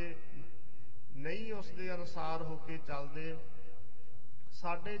ਮੰਨਦੇ, ਨਹੀਂ ਉਸ ਦੇ ਅਨੁਸਾਰ ਹੋ ਕੇ ਚੱਲਦੇ,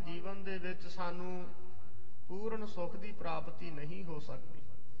 ਸਾਡੇ ਜੀਵਨ ਦੇ ਵਿੱਚ ਸਾਨੂੰ ਪੂਰਨ ਸੁੱਖ ਦੀ ਪ੍ਰਾਪਤੀ ਨਹੀਂ ਹੋ ਸਕਦੀ।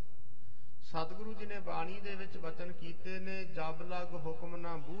 ਸਤਿਗੁਰੂ ਜੀ ਨੇ ਬਾਣੀ ਦੇ ਵਿੱਚ ਬਚਨ ਕੀਤੇ ਨੇ, ਜਬ ਲਗ ਹੁਕਮ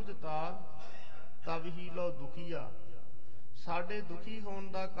ਨਾ ਬੂਝਤਾ ਤਬ ਹੀ ਲੋ ਦੁਖੀਆ। ਸਾਡੇ ਦੁਖੀ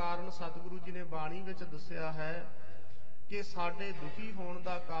ਹੋਣ ਦਾ ਕਾਰਨ ਸਤਿਗੁਰੂ ਜੀ ਨੇ ਬਾਣੀ ਵਿੱਚ ਦੱਸਿਆ ਹੈ ਕਿ ਸਾਡੇ ਦੁਖੀ ਹੋਣ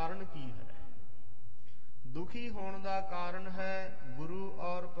ਦਾ ਕਾਰਨ ਕੀ ਹੈ। ਦੁਖੀ ਹੋਣ ਦਾ ਕਾਰਨ ਹੈ ਗੁਰੂ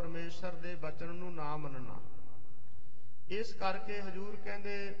ਔਰ ਪਰਮੇਸ਼ਰ ਦੇ ਬਚਨ ਨੂੰ ਨਾ ਮੰਨਣਾ। ਇਸ ਕਰਕੇ ਹਜੂਰ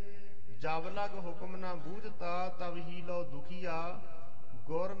ਕਹਿੰਦੇ ਜਬ ਲਗ ਹੁਕਮ ਨਾ ਬੂਝਤਾ ਤਬ ਹੀ ਲੋ ਦੁਖੀਆ,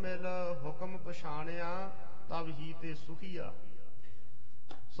 ਗੁਰ ਮਿਲ ਹੁਕਮ ਪਛਾਣਿਆ ਤਬ ਹੀ ਤੇ ਸੁਖੀਆ।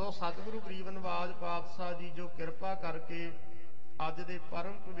 ਸੋ ਸਤਿਗੁਰੂ ਗਰੀਬ ਨਿਵਾਜ ਪਾਤਸ਼ਾਹ ਜੀ ਜੋ ਕਿਰਪਾ ਕਰਕੇ ਅੱਜ ਦੇ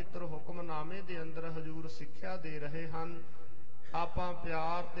ਪਰਮ ਪਵਿੱਤਰ ਹੁਕਮਨਾਮੇ ਦੇ ਅੰਦਰ ਹਜੂਰ ਸਿੱਖਿਆ ਦੇ ਰਹੇ ਹਨ, ਆਪਾਂ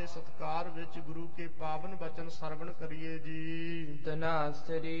ਪਿਆਰ ਤੇ ਸਤਿਕਾਰ ਵਿੱਚ ਗੁਰੂ ਕੇ ਪਾਵਨ ਬਚਨ ਸਰਵਣ ਕਰੀਏ ਜੀ।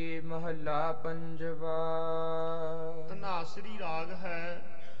 ਧਨਾਸਰੀ ਮਹੱਲਾ ਪੰਜਵਾ। ਧਨਾਸਰੀ ਰਾਗ ਹੈ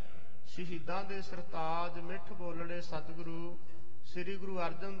ਸ਼ਹੀਦਾਂ ਦੇ ਸਰਤਾਜ ਮਿੱਠ ਬੋਲੜੇ ਸਤਿਗੁਰੂ ਸ੍ਰੀ ਗੁਰੂ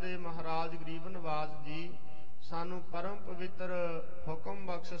ਅਰਜਨ ਦੇਵ ਮਹਾਰਾਜ ਗਰੀਬ ਨਿਵਾਜ ਜੀ ਸਾਨੂੰ ਪਰਮ ਪਵਿੱਤਰ ਹੁਕਮ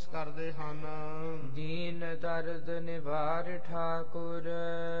ਬਖਸ਼ਿਸ਼ ਕਰਦੇ ਹਨ। ਦੀਨ ਦਰਦ ਨਿਵਾਰ ਠਾਕੁਰ।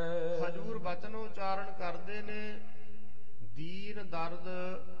 ਹਜੂਰ ਬਚਨ ਉਚਾਰਨ ਕਰਦੇ ਨੇ, ਦੀਨ ਦਰਦ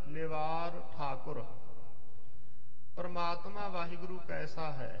ਨਿਵਾਰ ਠਾਕੁਰ। ਪਰਮਾਤਮਾ ਵਾਹਿਗੁਰੂ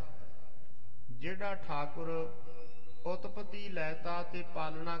ਕੈਸਾ ਹੈ? ਜਿਹੜਾ ਠਾਕੁਰ ਉਤਪਤੀ ਲੈਤਾ ਤੇ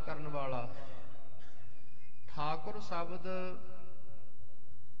ਪਾਲਣਾ ਕਰਨ ਵਾਲਾ। ਠਾਕੁਰ ਸ਼ਬਦ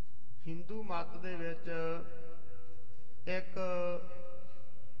ਹਿੰਦੂ ਮਤ ਦੇ ਵਿੱਚ ਇੱਕ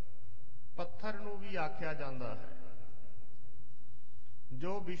ਪੱਥਰ ਨੂੰ ਵੀ ਆਖਿਆ ਜਾਂਦਾ ਹੈ,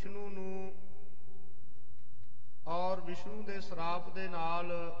 ਜੋ ਵਿਸ਼ਨੂੰ ਨੂੰ ਔਰ ਵਿਸ਼ਨੂੰ ਦੇ ਸਰਾਪ ਦੇ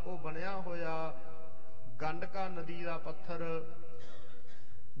ਨਾਲ ਉਹ ਬਣਿਆ ਹੋਇਆ ਗੰਡਕਾ ਨਦੀ ਦਾ ਪੱਥਰ,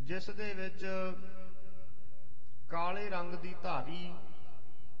 ਜਿਸ ਦੇ ਵਿੱਚ ਕਾਲੇ ਰੰਗ ਦੀ ਧਾਰੀ,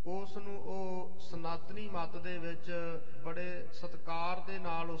 ਉਸ ਨੂੰ ਉਹ ਸਨਾਤਨੀ ਮਤ ਦੇ ਵਿੱਚ ਬੜੇ ਸਤਿਕਾਰ ਦੇ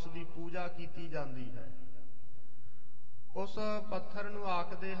ਨਾਲ ਉਸ ਦੀ ਪੂਜਾ ਕੀਤੀ ਜਾਂਦੀ ਹੈ। ਉਸ ਪੱਥਰ ਨੂੰ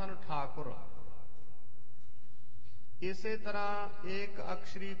ਆਖਦੇ ਹਨ ਠਾਕੁਰ। ਇਸੇ ਤਰ੍ਹਾਂ ਏਕ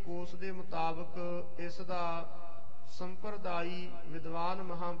ਅਕਸ਼ਰੀ ਕੋਸ਼ ਦੇ ਮੁਤਾਬਕ ਇਸ ਦਾ ਸੰਪਰਦਾਈ ਵਿਦਵਾਨ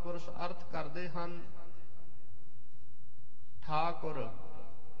ਮਹਾਂਪੁਰਸ਼ ਅਰਥ ਕਰਦੇ ਹਨ ਠਾਕੁਰ।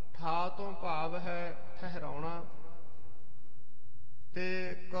 ਠਾ ਤੋਂ ਭਾਵ ਹੈ ਠਹਿਰਾਉਣਾ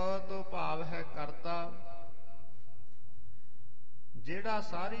ਤੇ ਕ ਤੋਂ ਭਾਵ ਹੈ ਕਰਤਾ, ਜਿਹੜਾ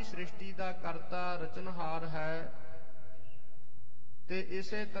ਸਾਰੀ ਸ੍ਰਿਸ਼ਟੀ ਦਾ ਕਰਤਾ ਰਚਨਹਾਰ ਹੈ, ਤੇ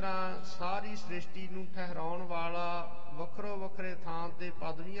ਇਸੇ ਤਰ੍ਹਾਂ ਸਾਰੀ ਸ੍ਰਿਸ਼ਟੀ ਨੂੰ ਠਹਿਰਾਉਣ ਵਾਲਾ, ਵੱਖਰੋ ਵੱਖਰੇ ਥਾਂ ਤੇ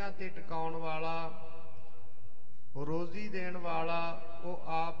ਪਦਵੀਆਂ ਤੇ ਟਿਕਾਉਣ ਵਾਲਾ, ਰੋਜ਼ੀ ਦੇਣ ਵਾਲਾ, ਉਹ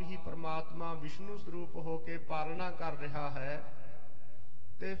ਆਪ ਹੀ ਪਰਮਾਤਮਾ ਵਿਸ਼ਨੂੰ ਸਰੂਪ ਹੋ ਕੇ ਪਾਲਣਾ ਕਰ ਰਿਹਾ ਹੈ,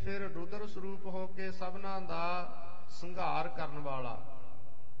 ਤੇ ਫਿਰ ਰੁਦਰ ਸਰੂਪ ਹੋ ਕੇ ਸਭਨਾਂ ਦਾ ਸੰਘਾਰ ਕਰਨ ਵਾਲਾ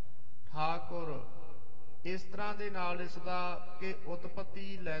ਠਾਕੁਰ। ਇਸ ਤਰ੍ਹਾਂ ਦੇ ਨਾਲ ਇਸ ਦਾ ਕਿ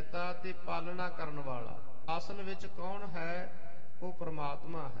ਉਤਪਤੀ, ਲੈਤਾ ਤੇ ਪਾਲਣਾ ਕਰਨ ਵਾਲਾ। ਅਸਲ ਵਿੱਚ ਕੌਣ ਹੈ? ਉਹ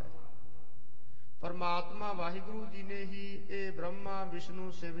ਪਰਮਾਤਮਾ ਹੈ। ਪਰਮਾਤਮਾ ਵਾਹਿਗੁਰੂ ਜੀ ਨੇ ਹੀ ਇਹ ਬ੍ਰਹਮਾ,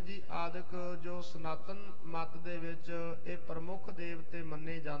 ਵਿਸ਼ਨੂੰ, ਸ਼ਿਵ ਜੀ ਆਦਿਕ ਜੋ ਸਨਾਤਨ ਮਤ ਦੇ ਵਿੱਚ ਇਹ ਪ੍ਰਮੁੱਖ ਦੇਵਤੇ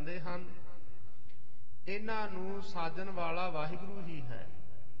ਮੰਨੇ ਜਾਂਦੇ ਹਨ, ਇਹਨਾਂ ਨੂੰ ਸਾਜਣ ਵਾਲਾ ਵਾਹਿਗੁਰੂ ਹੀ ਹੈ।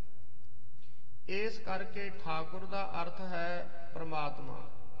 ਇਸ ਕਰਕੇ ਠਾਕੁਰ ਦਾ ਅਰਥ ਹੈ ਪਰਮਾਤਮਾ।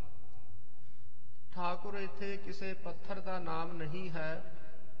 ਠਾਕੁਰ ਇੱਥੇ ਕਿਸੇ ਪੱਥਰ ਦਾ ਨਾਮ ਨਹੀਂ ਹੈ,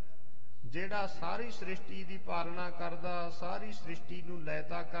 ਜਿਹੜਾ ਸਾਰੀ ਸ੍ਰਿਸ਼ਟੀ ਦੀ ਪਾਲਣਾ ਕਰਦਾ, ਸਾਰੀ ਸ੍ਰਿਸ਼ਟੀ ਨੂੰ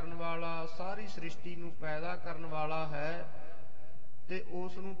ਲੈਤਾ ਕਰਨ ਵਾਲਾ, ਸਾਰੀ ਸ੍ਰਿਸ਼ਟੀ ਨੂੰ ਪੈਦਾ ਕਰਨ ਵਾਲਾ ਹੈ, ਤੇ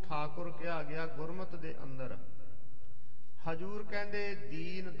ਉਸ ਨੂੰ ਠਾਕੁਰ ਕਿਹਾ ਗਿਆ ਗੁਰਮਤਿ ਦੇ ਅੰਦਰ। ਹਜੂਰ ਕਹਿੰਦੇ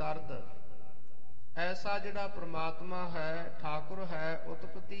ਦੀਨ ਦਰਦ। ਐਸਾ ਜਿਹੜਾ ਪ੍ਰਮਾਤਮਾ ਹੈ, ਠਾਕੁਰ ਹੈ,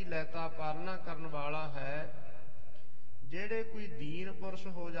 ਉਤਪਤੀ, ਲੈਤਾ, ਪਾਲਣਾ ਕਰਨ ਵਾਲਾ ਹੈ, ਜਿਹੜੇ ਕੋਈ ਦੀਨ ਪੁਰਸ਼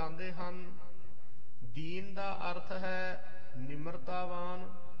ਹੋ ਜਾਂਦੇ ਹਨ। ਦੀਨ ਦਾ ਅਰਥ ਹੈ ਨਿਮਰਤਾਵਾਨ,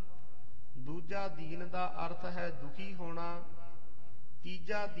 ਦੂਜਾ ਦੀਨ ਦਾ ਅਰਥ ਹੈ ਦੁਖੀ ਹੋਣਾ,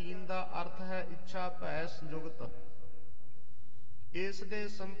 ਤੀਜਾ ਦੀਨ ਦਾ ਅਰਥ ਹੈ ਇੱਛਾ ਭੈ ਸੰਯੁਗਤ। ਇਸ ਦੇ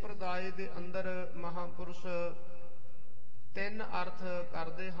ਸੰਪਰਦਾਇ ਦੇ ਅੰਦਰ ਮਹਾਂਪੁਰਸ਼ ਤਿੰਨ ਅਰਥ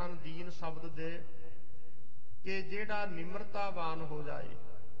ਕਰਦੇ ਹਨ ਦੀਨ ਸ਼ਬਦ ਦੇ, ਕਿ ਜਿਹੜਾ ਨਿਮਰਤਾਵਾਨ ਹੋ ਜਾਏ,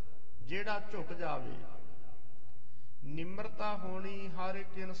 ਜਿਹੜਾ ਝੁਕ ਜਾਵੇ। ਨਿਮਰਤਾ ਹੋਣੀ ਹਰ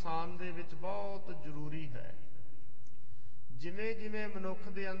ਇੱਕ ਇਨਸਾਨ ਦੇ ਵਿੱਚ ਬਹੁਤ ਜ਼ਰੂਰੀ ਹੈ। ਜਿਵੇਂ ਜਿਵੇਂ ਮਨੁੱਖ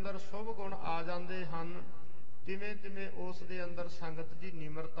ਦੇ ਅੰਦਰ ਸ਼ੁਭ ਗੁਣ ਆ ਜਾਂਦੇ ਹਨ, ਤਿਵੇਂ ਤਿਵੇਂ ਉਸ ਦੇ ਅੰਦਰ ਸੰਗਤ ਦੀ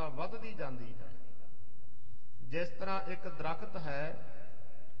ਨਿਮਰਤਾ ਵੱਧਦੀ ਜਾਂਦੀ ਹੈ। ਜਿਸ ਤਰ੍ਹਾਂ ਇੱਕ ਦਰਖਤ ਹੈ,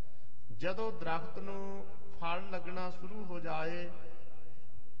 ਜਦੋਂ ਦਰਖਤ ਨੂੰ ਫਲ ਲੱਗਣਾ ਸ਼ੁਰੂ ਹੋ ਜਾਏ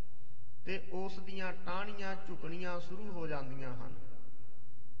ਤੇ ਉਸ ਦੀਆਂ ਟਾਹਣੀਆਂ ਝੁਕਣੀਆਂ ਸ਼ੁਰੂ ਹੋ ਜਾਂਦੀਆਂ ਹਨ,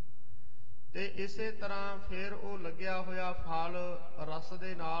 ਤੇ ਇਸੇ ਤਰ੍ਹਾਂ ਫਿਰ ਉਹ ਲੱਗਿਆ ਹੋਇਆ ਫਲ ਰਸ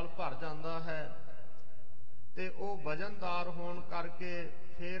ਦੇ ਨਾਲ ਭਰ ਜਾਂਦਾ ਹੈ, ਤੇ ਉਹ ਵਜਨਦਾਰ ਹੋਣ ਕਰਕੇ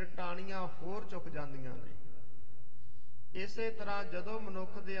ਫਿਰ ਟਾਹਣੀਆਂ ਹੋਰ ਝੁਕ ਜਾਂਦੀਆਂ ਨੇ। ਇਸੇ ਤਰ੍ਹਾਂ ਜਦੋਂ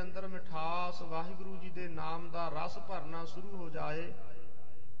ਮਨੁੱਖ ਦੇ ਅੰਦਰ ਮਿਠਾਸ, ਵਾਹਿਗੁਰੂ ਜੀ ਦੇ ਨਾਮ ਦਾ ਰਸ ਭਰਨਾ ਸ਼ੁਰੂ ਹੋ ਜਾਏ,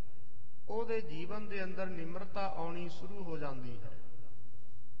 ਉਹਦੇ ਜੀਵਨ ਦੇ ਅੰਦਰ ਨਿਮਰਤਾ ਆਉਣੀ ਸ਼ੁਰੂ ਹੋ ਜਾਂਦੀ ਹੈ।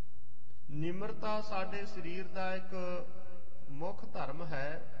 ਨਿਮਰਤਾ ਸਾਡੇ ਸਰੀਰ ਦਾ ਇੱਕ ਮੁੱਖ ਧਰਮ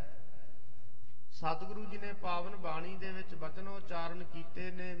ਹੈ। ਸਤਿਗੁਰੂ ਜੀ ਨੇ ਪਾਵਨ ਬਾਣੀ ਦੇ ਵਿੱਚ ਬਚਨ ਉਚਾਰਨ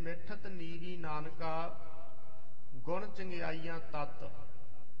ਕੀਤੇ ਨੇ, ਮਿੱਠਤ ਨੀਵੀ ਨਾਨਕਾ ਗੁਣ ਚੰਗਿਆਈਆਂ ਤਤ।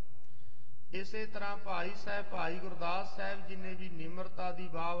 ਇਸੇ ਤਰ੍ਹਾਂ ਭਾਈ ਸਾਹਿਬ, ਭਾਈ ਗੁਰਦਾਸ ਸਾਹਿਬ ਜੀ ਨੇ ਵੀ ਨਿਮਰਤਾ ਦੀ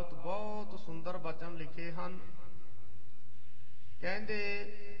ਬਾਬਤ ਬਹੁਤ ਸੁੰਦਰ ਬਚਨ ਲਿਖੇ ਹਨ। ਕਹਿੰਦੇ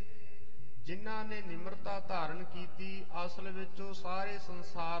ਜਿਨ੍ਹਾਂ ਨੇ ਨਿਮਰਤਾ ਧਾਰਨ ਕੀਤੀ, ਅਸਲ ਵਿੱਚ ਉਹ ਸਾਰੇ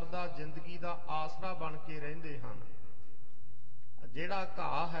ਸੰਸਾਰ ਦਾ, ਜ਼ਿੰਦਗੀ ਦਾ ਆਸਰਾ ਬਣ ਕੇ ਰਹਿੰਦੇ ਹਨ। ਜਿਹੜਾ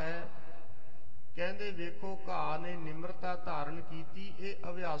ਘਾਹ ਹੈ, ਕਹਿੰਦੇ ਵੇਖੋ ਘਾਹ ਨੇ ਨਿਮਰਤਾ ਧਾਰਨ ਕੀਤੀ, ਇਹ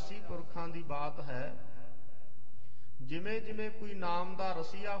ਅਭਿਆਸੀ ਪੁਰਖਾਂ ਦੀ ਬਾਤ ਹੈ। ਜਿਵੇਂ ਜਿਵੇਂ ਕੋਈ ਨਾਮ ਦਾ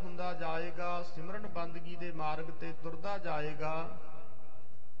ਰਸੀਆ ਹੁੰਦਾ ਜਾਏਗਾ, ਸਿਮਰਨ ਬੰਦਗੀ ਦੇ ਮਾਰਗ ਤੇ ਤੁਰਦਾ ਜਾਏਗਾ,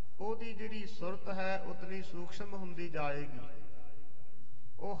 ਉਹਦੀ ਜਿਹੜੀ ਸੁਰਤ ਹੈ ਉਤਨੀ ਸੂਖਸ਼ਮ ਹੁੰਦੀ ਜਾਏਗੀ।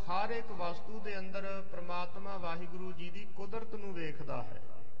 ਉਹ ਹਰ ਇੱਕ ਵਸਤੂ ਦੇ ਅੰਦਰ ਪ੍ਰਮਾਤਮਾ ਵਾਹਿਗੁਰੂ ਜੀ ਦੀ ਕੁਦਰਤ ਨੂੰ ਵੇਖਦਾ ਹੈ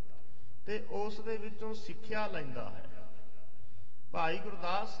ਤੇ ਉਸ ਦੇ ਵਿੱਚੋਂ ਸਿੱਖਿਆ ਲੈਂਦਾ ਹੈ। ਭਾਈ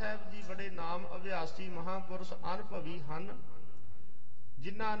ਗੁਰਦਾਸ ਸਾਹਿਬ ਜੀ ਬੜੇ ਨਾਮ ਅਭਿਆਸੀ ਮਹਾਂਪੁਰਸ਼ ਅਨੁਭਵੀ ਹਨ,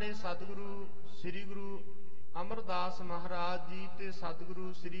 ਜਿਨ੍ਹਾਂ ਨੇ ਸਤਿਗੁਰੂ ਸ੍ਰੀ ਗੁਰੂ ਅਮਰਦਾਸ ਮਹਾਰਾਜ ਜੀ ਤੇ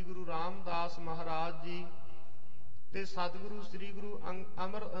ਸਤਿਗੁਰੂ ਸ੍ਰੀ ਗੁਰੂ ਰਾਮਦਾਸ ਮਹਾਰਾਜ ਜੀ ਤੇ ਸਤਿਗੁਰੂ ਸ੍ਰੀ ਗੁਰੂ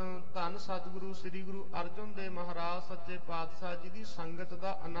ਧੰਨ ਸਤਿਗੁਰੂ ਸ੍ਰੀ ਗੁਰੂ ਅਰਜਨ ਦੇਵ ਮਹਾਰਾਜ ਸੱਚੇ ਪਾਤਸ਼ਾਹ ਜੀ ਦੀ ਸੰਗਤ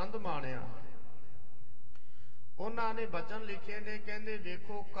ਦਾ ਆਨੰਦ ਮਾਣਿਆ। ਉਹਨਾਂ ਨੇ ਬਚਨ ਲਿਖੇ ਨੇ, ਕਹਿੰਦੇ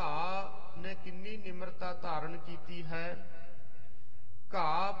ਵੇਖੋ ਘਾਹ ਨੇ ਕਿੰਨੀ ਨਿਮਰਤਾ ਧਾਰਨ ਕੀਤੀ ਹੈ।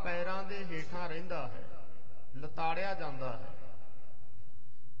 ਘਾਹ ਪੈਰਾਂ ਦੇ ਹੇਠਾਂ ਰਹਿੰਦਾ ਹੈ, ਲਤਾੜਿਆ ਜਾਂਦਾ ਹੈ।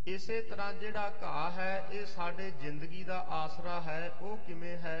 ਇਸੇ ਤਰ੍ਹਾਂ ਜਿਹੜਾ ਘਾਹ ਹੈ ਇਹ ਸਾਡੇ ਜ਼ਿੰਦਗੀ ਦਾ ਆਸਰਾ ਹੈ। ਉਹ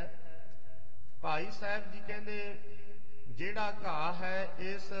ਕਿਵੇਂ ਹੈ? ਭਾਈ ਸਾਹਿਬ ਜੀ ਕਹਿੰਦੇ ਜਿਹੜਾ ਘਾਹ ਹੈ,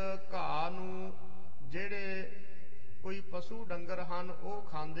 ਇਸ ਘਾਹ ਨੂੰ ਜਿਹੜੇ ਕੋਈ ਪਸ਼ੂ ਡੰਗਰ ਹਨ ਉਹ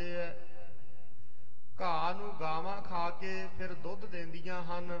ਖਾਂਦੇ ਐ। ਘਾਹ ਨੂੰ ਗਾਵਾਂ ਖਾ ਕੇ ਫਿਰ ਦੁੱਧ ਦਿੰਦੀਆਂ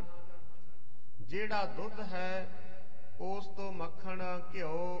ਹਨ। ਜਿਹੜਾ ਦੁੱਧ ਹੈ ਉਸ ਤੋਂ ਮੱਖਣ,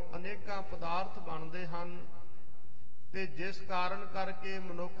 ਘਿਓ, ਅਨੇਕਾਂ ਪਦਾਰਥ ਬਣਦੇ ਹਨ ਤੇ ਜਿਸ ਕਾਰਨ ਕਰਕੇ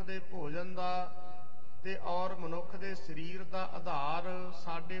ਮਨੁੱਖ ਦੇ ਭੋਜਨ ਦਾ ਤੇ ਔਰ ਮਨੁੱਖ ਦੇ ਸਰੀਰ ਦਾ ਆਧਾਰ,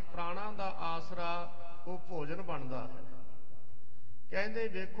 ਸਾਡੇ ਪ੍ਰਾਣਾਂ ਦਾ ਆਸਰਾ ਉਹ ਭੋਜਨ ਬਣਦਾ ਹੈ। ਕਹਿੰਦੇ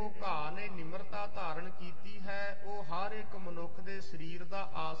ਵੇਖੋ ਘਾਹ ਨੇ ਨਿਮਰਤਾ ਧਾਰਨ ਕੀਤੀ ਹੈ। ਉਹ ਹਰ ਇੱਕ ਮਨੁੱਖ ਦੇ ਸਰੀਰ ਦਾ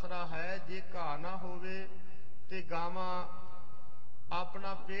ਆਸਰਾ ਹੈ। ਜੇ ਘਾਹ ਨਾ ਹੋਵੇ ਤੇ ਗਾਵਾਂ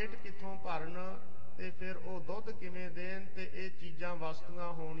ਆਪਣਾ ਪੇਟ ਕਿੱਥੋਂ ਭਰਨ ਤੇ ਫਿਰ ਉਹ ਦੁੱਧ ਕਿਵੇਂ ਦੇਣ, ਤੇ ਇਹ ਚੀਜ਼ਾਂ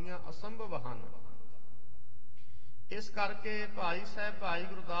ਵਸਤੂਆਂ ਹੋਣੀਆਂ ਅਸੰਭਵ ਹਨ। ਇਸ ਕਰਕੇ ਭਾਈ ਸਾਹਿਬ ਭਾਈ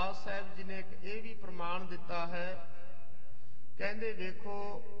ਗੁਰਦਾਸ ਸਾਹਿਬ ਜੀ ਨੇ ਇਹ ਵੀ ਪ੍ਰਮਾਣ ਦਿੱਤਾ ਹੈ। ਕਹਿੰਦੇ ਵੇਖੋ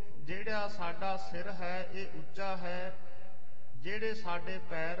ਜਿਹੜਾ ਸਾਡਾ ਸਿਰ ਹੈ ਇਹ ਉੱਚਾ ਹੈ, ਜਿਹੜੇ ਸਾਡੇ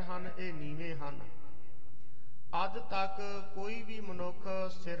ਪੈਰ ਹਨ ਇਹ ਨੀਵੇਂ ਹਨ। ਅੱਜ ਤੱਕ ਕੋਈ ਵੀ ਮਨੁੱਖ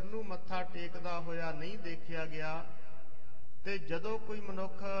ਸਿਰ ਨੂੰ ਮੱਥਾ ਟੇਕਦਾ ਹੋਇਆ ਨਹੀਂ ਦੇਖਿਆ ਗਿਆ। ਤੇ ਜਦੋਂ ਕੋਈ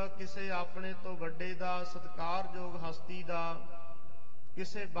ਮਨੁੱਖ ਕਿਸੇ ਆਪਣੇ ਤੋਂ ਵੱਡੇ ਦਾ, ਸਤਿਕਾਰਯੋਗ ਹਸਤੀ ਦਾ,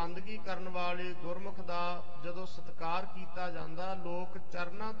 ਕਿਸੇ ਬੰਦਗੀ ਕਰਨ ਵਾਲੇ ਗੁਰਮੁਖ ਦਾ ਜਦੋਂ ਸਤਿਕਾਰ ਕੀਤਾ ਜਾਂਦਾ, ਲੋਕ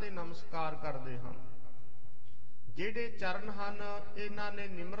ਚਰਨਾਂ ਤੇ ਨਮਸਕਾਰ ਕਰਦੇ ਹਨ। ਜਿਹੜੇ ਚਰਨ ਹਨ ਇਹਨਾਂ ਨੇ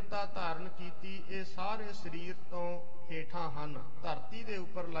ਨਿਮਰਤਾ ਧਾਰਨ ਕੀਤੀ। ਇਹ ਸਾਰੇ ਸਰੀਰ ਤੋਂ ਹੇਠਾਂ ਹਨ, ਧਰਤੀ ਦੇ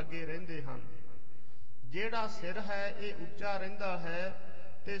ਉੱਪਰ ਲੱਗੇ ਰਹਿੰਦੇ ਹਨ। ਜਿਹੜਾ ਸਿਰ ਹੈ ਇਹ ਉੱਚਾ ਰਹਿੰਦਾ ਹੈ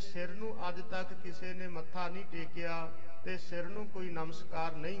ਤੇ ਸਿਰ ਨੂੰ ਅੱਜ ਤੱਕ ਕਿਸੇ ਨੇ ਮੱਥਾ ਨਹੀਂ ਟੇਕਿਆ ਤੇ ਸਿਰ ਨੂੰ ਕੋਈ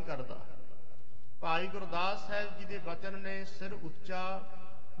ਨਮਸਕਾਰ ਨਹੀਂ ਕਰਦਾ। ਭਾਈ ਗੁਰਦਾਸ ਸਾਹਿਬ ਜੀ ਦੇ ਬਚਨ ਨੇ, ਸਿਰ ਉੱਚਾ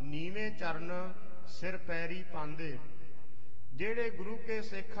ਨੀਵੇਂ ਚਰਨ ਸਿਰ ਪੈਰੀ ਪਾਉਂਦੇ। ਜਿਹੜੇ ਗੁਰੂ ਕੇ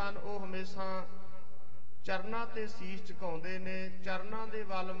ਸਿੱਖ ਹਨ ਉਹ ਹਮੇਸ਼ਾ ਚਰਨਾਂ ਤੇ ਸੀਸ ਝੁਕਾਉਂਦੇ ਨੇ। ਚਰਨਾਂ ਦੇ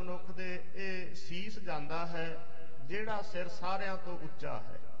ਵੱਲ ਮਨੁੱਖ ਦੇ ਇਹ ਸੀਸ ਜਾਂਦਾ ਹੈ, ਜਿਹੜਾ ਸਿਰ ਸਾਰਿਆਂ ਤੋਂ ਉੱਚਾ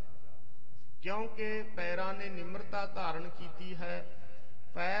ਹੈ। ਕਿਉਂਕਿ ਪੈਰਾਂ ਨੇ ਨਿਮਰਤਾ ਧਾਰਨ ਕੀਤੀ ਹੈ।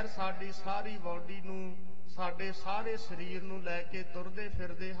 ਪੈਰ ਸਾਡੀ ਸਾਰੀ ਬਾਡੀ ਨੂੰ, ਸਾਡੇ ਸਾਰੇ ਸਰੀਰ ਨੂੰ ਲੈ ਕੇ ਤੁਰਦੇ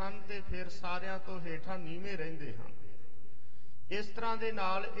ਫਿਰਦੇ ਹਨ ਤੇ ਫਿਰ ਸਾਰਿਆਂ ਤੋਂ ਹੇਠਾਂ ਨੀਵੇਂ ਰਹਿੰਦੇ ਹਨ। ਇਸ ਤਰ੍ਹਾਂ ਦੇ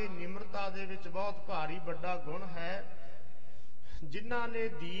ਨਾਲ ਇਹ ਨਿਮਰਤਾ ਦੇ ਵਿੱਚ ਬਹੁਤ ਭਾਰੀ ਵੱਡਾ ਗੁਣ ਹੈ। ਜਿਨ੍ਹਾਂ ਨੇ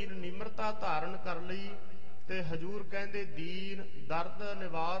ਦੀਨ ਨਿਮਰਤਾ ਧਾਰਨ ਕਰ ਲਈ ਤੇ ਹਜੂਰ ਕਹਿੰਦੇ ਦੀਨ ਦਰਦ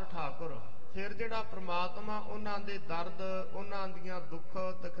ਨਿਵਾਰ ਠਾਕੁਰ। ਫਿਰ ਜਿਹੜਾ ਪ੍ਰਮਾਤਮਾ ਉਹਨਾਂ ਦੇ ਦਰਦ, ਉਹਨਾਂ ਦੀਆਂ ਦੁੱਖ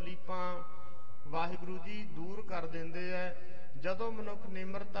ਤਕਲੀਫਾਂ ਵਾਹਿਗੁਰੂ ਜੀ ਦੂਰ ਕਰ ਦਿੰਦੇ ਐ। ਜਦੋਂ ਮਨੁੱਖ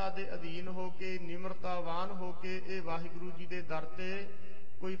ਨਿਮਰਤਾ ਦੇ ਅਧੀਨ ਹੋ ਕੇ, ਨਿਮਰਤਾਵਾਨ ਹੋ ਕੇ ਇਹ ਵਾਹਿਗੁਰੂ ਜੀ ਦੇ ਦਰ ਤੇ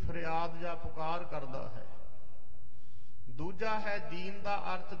ਕੋਈ ਫਰਿਆਦ ਜਾਂ ਪੁਕਾਰ ਕਰਦਾ ਹੈ। ਦੂਜਾ ਹੈ ਦੀਨ ਦਾ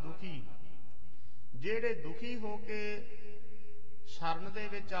ਅਰਥ ਦੁਖੀ। ਜਿਹੜੇ ਦੁਖੀ ਹੋ ਕੇ ਸ਼ਰਨ ਦੇ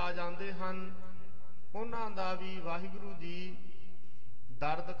ਵਿੱਚ ਆ ਜਾਂਦੇ ਹਨ ਉਹਨਾਂ ਦਾ ਵੀ ਵਾਹਿਗੁਰੂ ਜੀ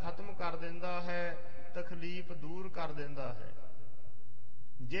ਦਰਦ ਖਤਮ ਕਰ ਦਿੰਦਾ ਹੈ, ਤਕਲੀਫ ਦੂਰ ਕਰ ਦਿੰਦਾ ਹੈ।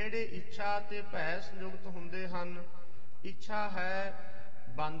 ਜਿਹੜੇ ਇੱਛਾ ਤੇ ਭੈ ਸੰਯੁਕਤ ਹੁੰਦੇ ਹਨ, ਇੱਛਾ ਹੈ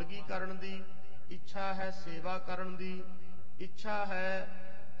ਬੰਦਗੀ ਕਰਨ ਦੀ, ਇੱਛਾ ਹੈ ਸੇਵਾ ਕਰਨ ਦੀ, ਇੱਛਾ ਹੈ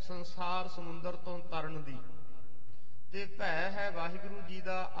ਸੰਸਾਰ ਸਮੁੰਦਰ ਤੋਂ ਤਰਨ ਦੀ, ਤੇ ਭੈ ਹੈ ਵਾਹਿਗੁਰੂ ਜੀ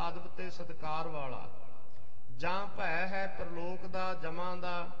ਦਾ ਆਦਬ ਤੇ ਸਤਿਕਾਰ ਵਾਲਾ, ਜਾਂ ਭੈ ਹੈ ਪ੍ਰਲੋਕ ਦਾ, ਜਮਾਂ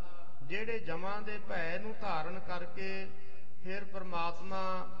ਦਾ। ਜਿਹੜੇ ਜਮਾਂ ਦੇ ਭੈ ਨੂੰ ਧਾਰਨ ਕਰਕੇ ਫਿਰ ਪ੍ਰਮਾਤਮਾ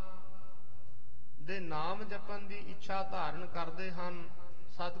ਦੇ ਨਾਮ ਜਪਣ ਦੀ ਇੱਛਾ ਧਾਰਨ ਕਰਦੇ ਹਨ,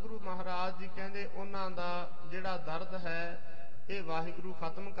 ਸਤਿਗੁਰੂ ਮਹਾਰਾਜ ਜੀ ਕਹਿੰਦੇ ਉਹਨਾਂ ਦਾ ਜਿਹੜਾ ਦਰਦ ਹੈ ਇਹ ਵਾਹਿਗੁਰੂ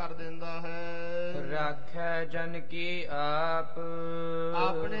ਖਤਮ ਕਰ ਦਿੰਦਾ ਹੈ। ਰਾਖੈ ਜਨ ਕੀ ਆਪ,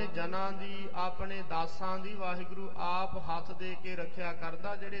 ਆਪਣੇ ਜਨਾਂ ਦੀ, ਆਪਣੇ ਦਾਸਾਂ ਦੀ ਵਾਹਿਗੁਰੂ ਆਪ ਹੱਥ ਦੇ ਕੇ ਰੱਖਿਆ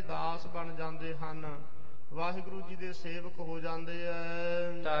ਕਰਦਾ। ਜਿਹੜੇ ਦਾਸ ਬਣ ਜਾਂਦੇ ਹਨ ਵਾਹਿਗੁਰੂ ਜੀ ਦੇ ਸੇਵਕ ਹੋ ਜਾਂਦੇ ਐ।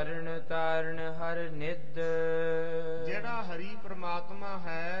 ਤਰਨ ਤਾਰਨ ਹਰ ਨਿੱਧ, ਜਿਹੜਾ ਹਰੀ ਪ੍ਰਮਾਤਮਾ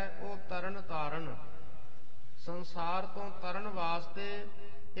ਹੈ ਉਹ ਤਰਨ ਤਾਰਨ, ਸੰਸਾਰ ਤੋਂ ਤਰਨ ਵਾਸਤੇ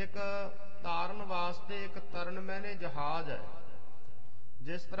ਇੱਕ, ਤਾਰਨ ਵਾਸਤੇ ਇੱਕ ਤਰਨ ਮੈਨੇ ਜਹਾਜ਼ ਹੈ।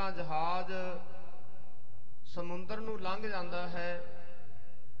 ਜਿਸ ਤਰ੍ਹਾਂ ਜਹਾਜ਼ ਸਮੁੰਦਰ ਨੂੰ ਲੰਘ ਜਾਂਦਾ ਹੈ,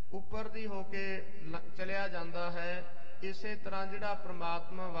 ਉੱਪਰ ਦੀ ਹੋ ਕੇ ਚਲਿਆ ਜਾਂਦਾ ਹੈ, ਇਸੇ ਤਰ੍ਹਾਂ ਜਿਹੜਾ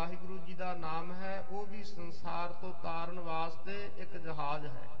ਪ੍ਰਮਾਤਮਾ ਵਾਹਿਗੁਰੂ ਜੀ ਦਾ ਨਾਮ ਹੈ ਉਹ ਵੀ ਸੰਸਾਰ ਤੋਂ ਤਾਰਨ ਵਾਸਤੇ ਇੱਕ ਜਹਾਜ਼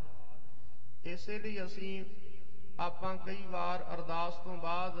ਹੈ। ਇਸੇ ਲਈ ਅਸੀਂ ਆਪਾਂ ਕਈ ਵਾਰ ਅਰਦਾਸ ਤੋਂ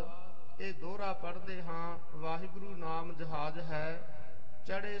ਬਾਅਦ ਇਹ ਦੋਹਰਾ ਪੜ੍ਹਦੇ ਹਾਂ, ਵਾਹਿਗੁਰੂ ਨਾਮ ਜਹਾਜ਼ ਹੈ,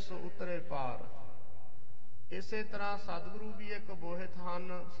 ਚੜ੍ਹੇ ਸੋ ਉਤਰੇ ਪਾਰ। ਇਸੇ ਤਰ੍ਹਾਂ ਸਤਿਗੁਰੂ ਵੀ ਇੱਕ ਬੋਹਿਤ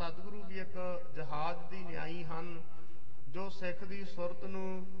ਹਨ, ਸਤਿਗੁਰੂ ਵੀ ਇੱਕ ਜਹਾਜ਼ ਦੀ ਨਿਆਈ ਹਨ, ਜੋ ਸਿੱਖ ਦੀ ਸੁਰਤ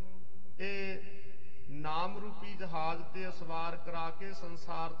ਨੂੰ ਇਹ ਨਾਮ ਰੂਪੀ ਜਹਾਜ਼ ਤੇ ਅਸਵਾਰ ਕਰਾ ਕੇ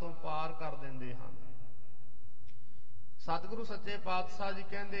ਸੰਸਾਰ ਤੋਂ ਪਾਰ ਕਰ ਦਿੰਦੇ ਹਨ। ਸਤਿਗੁਰੂ ਸੱਚੇ ਪਾਤਸ਼ਾਹ ਜੀ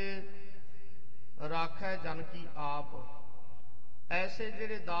ਕਹਿੰਦੇ, ਰਾਖੈ ਜਨ ਕੀ ਆਪ। ਐਸੇ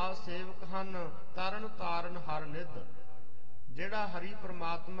ਜਿਹੜੇ ਦਾਸ ਸੇਵਕ ਹਨ, ਤਰਨ ਤਾਰਨ ਹਰ ਨਿਧ। ਜਿਹੜਾ ਹਰੀ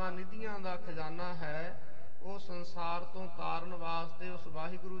ਪ੍ਰਮਾਤਮਾ ਨਿਧੀਆਂ ਦਾ ਖਜ਼ਾਨਾ ਹੈ, ਉਹ ਸੰਸਾਰ ਤੋਂ ਤਾਰਨ ਵਾਸਤੇ ਉਸ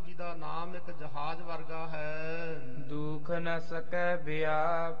ਵਾਹਿਗੁਰੂ ਜੀ ਦਾ ਨਾਮ ਇੱਕ ਜਹਾਜ਼ ਵਰਗਾ ਹੈ। ਦੁਖ ਨ ਸਕੈ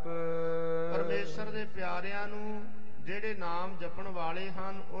ਵਿਆਪ। ਪਰਮੇਸ਼ਰ ਦੇ ਪਿਆਰਿਆਂ ਨੂੰ, ਜਿਹੜੇ ਨਾਮ ਜਪਣ ਵਾਲੇ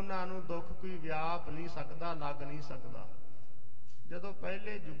ਹਨ, ਉਹਨਾਂ ਨੂੰ ਦੁੱਖ ਕੋਈ ਵਿਆਪ ਨਹੀਂ ਸਕਦਾ, ਲੱਗ ਨਹੀਂ ਸਕਦਾ। ਜਦੋਂ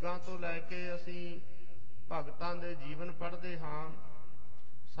ਪਹਿਲੇ ਯੁੱਗਾਂ ਤੋਂ ਲੈ ਕੇ ਅਸੀਂ ਭਗਤਾਂ ਦੇ ਜੀਵਨ ਪੜ੍ਹਦੇ ਹਾਂ,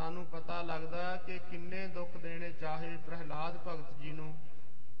 ਸਾਨੂੰ ਪਤਾ ਲੱਗਦਾ ਕਿ ਕਿੰਨੇ ਦੁੱਖ ਦੇਣੇ ਚਾਹੇ ਪ੍ਰਹਿਲਾਦ ਭਗਤ ਜੀ ਨੂੰ।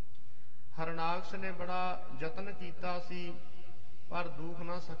 ਹਰਨਾਕਸ਼ ਨੇ ਬੜਾ ਯਤਨ ਕੀਤਾ ਸੀ, ਪਰ ਦੁੱਖ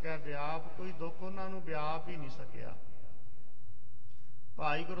ਨਾ ਸਕਿਆ ਵਿਆਪ, ਕੋਈ ਦੁੱਖ ਉਹਨਾਂ ਨੂੰ ਵਿਆਪ ਹੀ ਨਹੀਂ ਸਕਿਆ।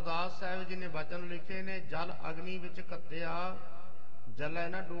 ਭਾਈ ਗੁਰਦਾਸ ਸਾਹਿਬ ਜੀ ਨੇ ਵਚਨ ਲਿਖੇ ਨੇ, ਜਲ ਅਗਨੀ ਵਿੱਚ ਘੱਤਿਆ, ਜਲੈ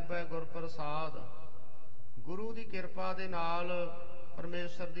ਨਾ ਡੂਬੈ ਗੁਰ ਪ੍ਰਸਾਦ। ਗੁਰੂ ਦੀ ਕਿਰਪਾ ਦੇ ਨਾਲ,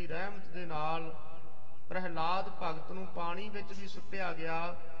 ਪਰਮੇਸ਼ਰ ਦੀ ਰਹਿਮਤ ਦੇ ਨਾਲ ਪ੍ਰਹਿਲਾਦ ਭਗਤ ਨੂੰ ਪਾਣੀ ਵਿੱਚ ਵੀ ਸੁੱਟਿਆ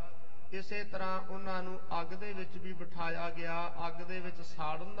ਗਿਆ। ਇਸੇ ਤਰ੍ਹਾਂ ਉਹਨਾਂ ਨੂੰ ਅੱਗ ਦੇ ਵਿੱਚ ਵੀ ਬਿਠਾਇਆ ਗਿਆ, ਅੱਗ ਦੇ ਵਿੱਚ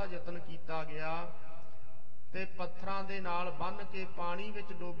ਸਾੜਨ ਦਾ ਯਤਨ ਕੀਤਾ ਗਿਆ ਤੇ ਪੱਥਰਾਂ ਦੇ ਨਾਲ ਬੰਨ੍ਹ ਕੇ ਪਾਣੀ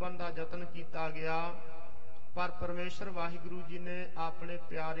ਵਿੱਚ ਡੋਬਣ ਦਾ ਯਤਨ ਕੀਤਾ ਗਿਆ। ਪਰ ਪਰਮੇਸ਼ਰ ਵਾਹਿਗੁਰੂ ਜੀ ਨੇ ਆਪਣੇ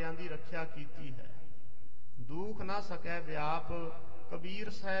ਪਿਆਰਿਆਂ ਦੀ ਰੱਖਿਆ ਕੀਤੀ ਹੈ। ਦੁੱਖ ਨਾ ਸਕੈ ਵਿਆਪ। ਕਬੀਰ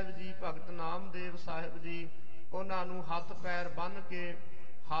ਸਾਹਿਬ ਜੀ, ਭਗਤ ਨਾਮਦੇਵ ਸਾਹਿਬ ਜੀ, ਉਹਨਾਂ ਨੂੰ ਹੱਥ ਪੈਰ ਬੰਨ੍ਹ ਕੇ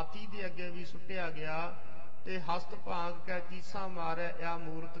ਹਾਥੀ ਦੇ ਅੱਗੇ ਵੀ ਸੁੱਟਿਆ ਗਿਆ ਤੇ ਹਸਤ ਭਾਂਗ ਕੈ ਚੀਸਾਂ ਮਾਰੈ, ਆ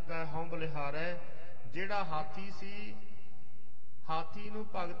ਮੂਰਤ ਕੈ ਹਉ ਬਲਿਹਾਰੈ। ਜਿਹੜਾ ਹਾਥੀ ਸੀ, ਹਾਥੀ ਨੂੰ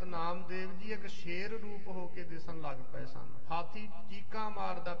ਭਗਤ ਨਾਮਦੇਵ ਜੀ ਇੱਕ ਸ਼ੇਰ ਰੂਪ ਹੋ ਕੇ ਦਿਸਣ ਲੱਗ ਪਏ ਸਨ। ਹਾਥੀ ਚੀਕਾਂ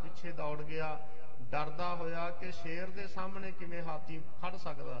ਮਾਰਦਾ ਪਿੱਛੇ ਦੌੜ ਗਿਆ, ਡਰਦਾ ਹੋਇਆ ਕਿ ਸ਼ੇਰ ਦੇ ਸਾਹਮਣੇ ਕਿਵੇਂ ਹਾਥੀ ਖੜ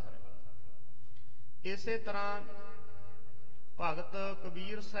ਸਕਦਾ ਹੈ। ਇਸੇ ਤਰ੍ਹਾਂ ਭਗਤ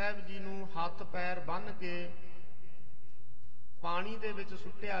ਕਬੀਰ ਸਾਹਿਬ ਜੀ ਨੂੰ ਹੱਥ ਪੈਰ ਬੰਨ੍ਹ ਕੇ ਪਾਣੀ ਦੇ ਵਿੱਚ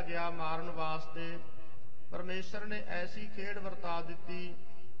ਸੁੱਟਿਆ ਗਿਆ ਮਾਰਨ ਵਾਸਤੇ। ਪਰਮੇਸ਼ਰ ਨੇ ਐਸੀ ਖੇਡ ਵਰਤਾ ਦਿੱਤੀ,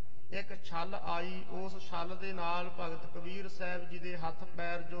 ਇੱਕ ਛੱਲ ਆਈ, ਉਸ ਛੱਲ ਦੇ ਨਾਲ ਭਗਤ ਕਬੀਰ ਸਾਹਿਬ ਜੀ ਦੇ ਹੱਥ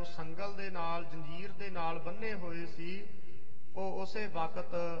ਪੈਰ ਜੋ ਸੰਗਲ ਦੇ ਨਾਲ, ਜੰਜੀਰ ਦੇ ਨਾਲ ਬੰਨੇ ਹੋਏ ਸੀ, ਉਹ ਉਸੇ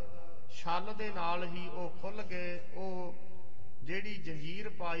ਵਕਤ ਛੱਲ ਦੇ ਨਾਲ ਹੀ ਉਹ ਖੁੱਲ ਗਏ। ਉਹ ਜਿਹੜੀ ਜੰਜੀਰ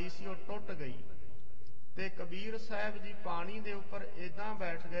ਪਾਈ ਸੀ ਉਹ ਟੁੱਟ ਗਈ ਤੇ ਕਬੀਰ ਸਾਹਿਬ ਜੀ ਪਾਣੀ ਦੇ ਉੱਪਰ ਏਦਾਂ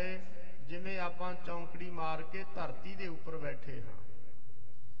ਬੈਠ ਗਏ ਜਿਵੇਂ ਆਪਾਂ ਚੌਂਕੜੀ ਮਾਰ ਕੇ ਧਰਤੀ ਦੇ ਉੱਪਰ ਬੈਠੇ ਹਾਂ।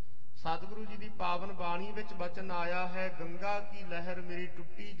 ਸਤਿਗੁਰੂ ਜੀ ਦੀ ਪਾਵਨ ਬਾਣੀ ਵਿੱਚ ਬਚਨ ਆਇਆ ਹੈ, ਗੰਗਾ ਕੀ ਲਹਿਰ ਮੇਰੀ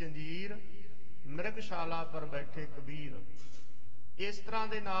ਟੁੱਟੀ ਜੰਜੀਰ, ਮਿਰਗਸ਼ਾਲਾ ਪਰ ਬੈਠੇ ਕਬੀਰ। ਇਸ ਤਰ੍ਹਾਂ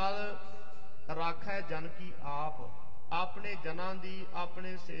ਦੇ ਨਾਲ ਰਾਖੈ ਜਨ ਕੀ ਆਪ। ਆਪਣੇ ਜਨਾਂ ਦੀ,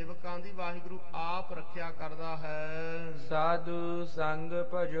 ਆਪਣੇ ਸੇਵਕਾਂ ਦੀ ਵਾਹਿਗੁਰੂ ਆਪ ਰੱਖਿਆ ਕਰਦਾ ਹੈ। ਸਾਧੂ ਸੰਗ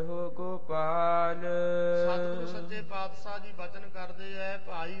ਭਜੋ ਗੋਪਾਲ। ਸਤਿਗੁਰੂ ਸੱਚੇ ਪਾਤਸ਼ਾਹ ਜੀ ਬਚਨ ਕਰਦੇ ਐ,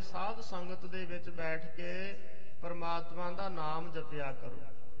 ਭਾਈ ਸਾਧ ਸੰਗਤ ਦੇ ਵਿੱਚ ਬੈਠ ਕੇ ਪਰਮਾਤਮਾ ਦਾ ਨਾਮ ਜਪਿਆ ਕਰੋ।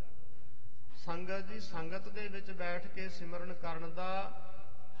 ਸੰਗਤ ਦੀ ਸੰਗਤ ਦੇ ਵਿੱਚ ਬੈਠ ਕੇ ਸਿਮਰਨ ਕਰਨ ਦਾ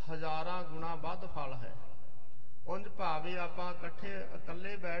ਹਜ਼ਾਰਾਂ ਗੁਣਾ ਵੱਧ ਫਲ ਹੈ। ਉਂਝ ਭਾਵੇਂ ਆਪਾਂ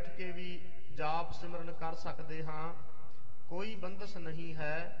ਇਕੱਲੇ ਬੈਠ ਕੇ ਵੀ ਜਾਪ ਸਿਮਰਨ ਕਰ ਸਕਦੇ ਹਾਂ, ਕੋਈ ਬੰਦਸ਼ ਨਹੀਂ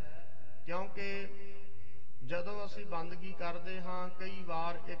ਹੈ। ਕਿਉਂਕਿ ਜਦੋਂ ਅਸੀਂ ਬੰਦਗੀ ਕਰਦੇ ਹਾਂ, ਕਈ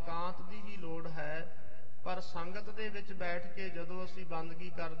ਵਾਰ ਇਕਾਂਤ ਦੀ ਵੀ ਲੋੜ ਹੈ, ਪਰ ਸੰਗਤ ਦੇ ਵਿੱਚ ਬੈਠ ਕੇ ਜਦੋਂ ਅਸੀਂ ਬੰਦਗੀ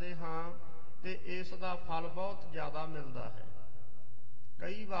ਕਰਦੇ ਹਾਂ ਤੇ ਇਸ ਦਾ ਫਲ ਬਹੁਤ ਜ਼ਿਆਦਾ ਮਿਲਦਾ ਹੈ।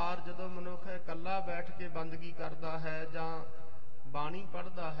 ਕਈ ਵਾਰ ਜਦੋਂ ਮਨੁੱਖ ਇਕੱਲਾ ਬੈਠ ਕੇ ਬੰਦਗੀ ਕਰਦਾ ਹੈ ਜਾਂ ਬਾਣੀ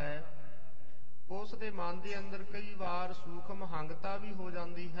ਪੜ੍ਹਦਾ ਹੈ, ਉਸ ਦੇ ਮਨ ਦੇ ਅੰਦਰ ਕਈ ਵਾਰ ਸੂਖਮ ਹੰਗਤਾ ਵੀ ਹੋ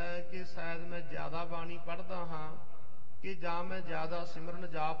ਜਾਂਦੀ ਹੈ ਕਿ ਸ਼ਾਇਦ ਮੈਂ ਜ਼ਿਆਦਾ ਬਾਣੀ ਪੜ੍ਹਦਾ ਹਾਂ ਕਿ ਜਾਂ ਮੈਂ ਜ਼ਿਆਦਾ ਸਿਮਰਨ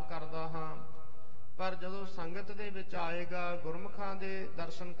ਜਾਪ ਕਰਦਾ ਹਾਂ। ਪਰ ਜਦੋਂ ਸੰਗਤ ਦੇ ਵਿੱਚ ਆਏਗਾ, ਗੁਰਮੁਖਾਂ ਦੇ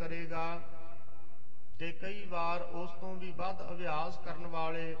ਦਰਸ਼ਨ ਕਰੇਗਾ ਤੇ ਕਈ ਵਾਰ ਉਸ ਤੋਂ ਵੀ ਵੱਧ ਅਭਿਆਸ ਕਰਨ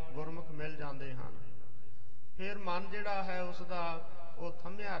ਵਾਲੇ ਗੁਰਮੁਖ ਮਿਲ ਜਾਂਦੇ ਹਨ। ਫਿਰ ਮਨ ਜਿਹੜਾ ਹੈ ਉਸਦਾ ਉਹ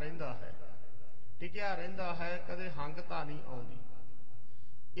ਥੰਮਿਆ ਰਹਿੰਦਾ ਹੈ, ਟਿਕਿਆ ਰਹਿੰਦਾ ਹੈ, ਕਦੇ ਹੰਗਤਾ ਨਹੀਂ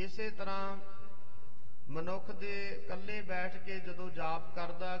ਆਉਂਦੀ। ਇਸੇ ਤਰ੍ਹਾਂ ਮਨੁੱਖ ਦੇ ਇਕੱਲੇ ਬੈਠ ਕੇ ਜਦੋਂ ਜਾਪ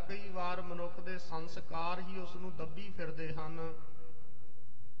ਕਰਦਾ, ਕਈ ਵਾਰ ਮਨੁੱਖ ਦੇ ਸੰਸਕਾਰ ਹੀ ਉਸ ਨੂੰ ਦੱਬੀ ਫਿਰਦੇ ਹਨ।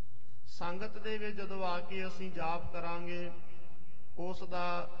 ਸੰਗਤ ਦੇ ਵਿੱਚ ਜਦੋਂ ਆ ਕੇ ਅਸੀਂ ਜਾਪ ਕਰਾਂਗੇ, ਉਸ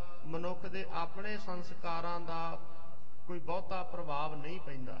ਦਾ ਮਨੁੱਖ ਦੇ ਆਪਣੇ ਸੰਸਕਾਰਾਂ ਦਾ ਕੋਈ ਬਹੁਤਾ ਪ੍ਰਭਾਵ ਨਹੀਂ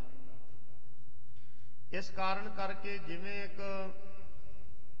ਪੈਂਦਾ। ਇਸ ਕਾਰਨ ਕਰਕੇ ਜਿਵੇਂ ਇੱਕ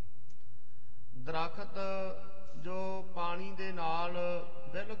ਦਰਖਤ ਜੋ ਪਾਣੀ ਦੇ ਨਾਲ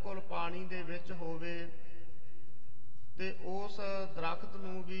ਬਿਲਕੁਲ ਪਾਣੀ ਦੇ ਵਿੱਚ ਹੋਵੇ ਤੇ ਉਸ ਦਰਖਤ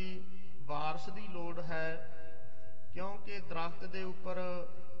ਨੂੰ ਵੀ ਵਾਰਸ ਦੀ ਲੋੜ ਹੈ, ਕਿਉਂਕਿ ਦਰਖਤ ਦੇ ਉੱਪਰ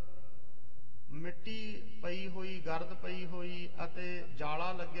ਮਿੱਟੀ ਪਈ ਹੋਈ, ਗਰਦ ਪਈ ਹੋਈ ਅਤੇ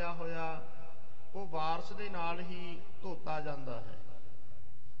ਜਾਲਾ ਲੱਗਿਆ ਹੋਇਆ, ਉਹ ਵਾਰਸ ਦੇ ਨਾਲ ਹੀ ਧੋਤਾ ਜਾਂਦਾ ਹੈ।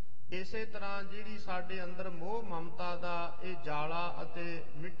 ਇਸੇ ਤਰ੍ਹਾਂ ਜਿਹੜੀ ਸਾਡੇ ਅੰਦਰ ਮੋਹ ਮਮਤਾ ਦਾ ਇਹ ਜਾਲਾ ਅਤੇ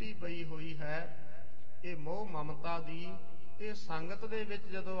ਮਿੱਟੀ ਪਈ ਹੋਈ ਹੈ, ਇਹ ਮੋਹ ਮਮਤਾ ਦੀ, ਇਹ ਸੰਗਤ ਦੇ ਵਿੱਚ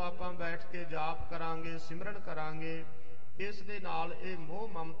ਜਦੋਂ ਆਪਾਂ ਬੈਠ ਕੇ ਜਾਪ ਕਰਾਂਗੇ, ਸਿਮਰਨ ਕਰਾਂਗੇ, ਇਸ ਦੇ ਨਾਲ ਇਹ ਮੋਹ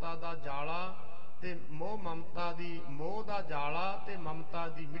ਮਮਤਾ ਦਾ ਜਾਲਾ ਤੇ ਮੋਹ ਮਮਤਾ ਦੀ, ਮੋਹ ਦਾ ਜਾਲਾ ਤੇ ਮਮਤਾ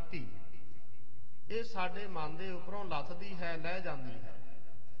ਦੀ ਮਿੱਟੀ, ਇਹ ਸਾਡੇ ਮਨ ਦੇ ਉੱਪਰੋਂ ਲੱਥਦੀ ਹੈ, ਲਹਿ ਜਾਂਦੀ ਹੈ।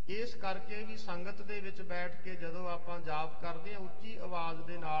 ਇਸ ਕਰਕੇ ਵੀ ਸੰਗਤ ਦੇ ਵਿੱਚ ਬੈਠ ਕੇ ਜਦੋਂ ਆਪਾਂ ਜਾਪ ਕਰਦੇ ਹਾਂ, ਉੱਚੀ ਆਵਾਜ਼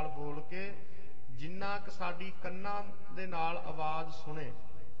ਦੇ ਨਾਲ ਬੋਲ ਕੇ, ਜਿੰਨਾ ਕੁ ਸਾਡੀ ਕੰਨਾਂ ਦੇ ਨਾਲ ਆਵਾਜ਼ ਸੁਣੇ,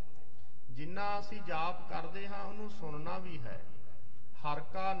 ਜਿੰਨਾ ਅਸੀਂ ਜਾਪ ਕਰਦੇ ਹਾਂ ਉਹਨੂੰ ਸੁਣਨਾ ਵੀ ਹੈ। ਹਰ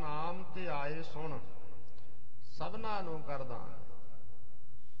ਕਾ ਨਾਮ ਤੇ ਆਏ ਸੁਣ, ਸਭਨਾ ਨੂੰ ਕਰਦਾ।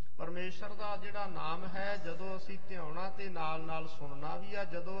 ਪਰਮੇਸ਼ਰ ਦਾ ਜਿਹੜਾ ਨਾਮ ਹੈ, ਜਦੋਂ ਅਸੀਂ ਧਿਆਉਣਾ ਤੇ ਨਾਲ ਨਾਲ ਸੁਣਨਾ ਵੀ ਆ।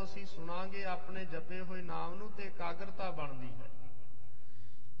 ਜਦੋਂ ਅਸੀਂ ਸੁਣਾਂਗੇ ਆਪਣੇ ਜਪੇ ਹੋਏ ਨਾਮ ਨੂੰ ਤੇ ਇਕਾਗਰਤਾ ਬਣਦੀ ਹੈ।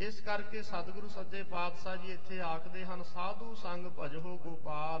 ਇਸ ਕਰਕੇ ਸਤਿਗੁਰੂ ਸੱਚੇ ਪਾਤਸ਼ਾਹ ਜੀ ਇੱਥੇ ਆਖਦੇ ਹਨ, ਸਾਧੂ ਸੰਗ ਭਜੋ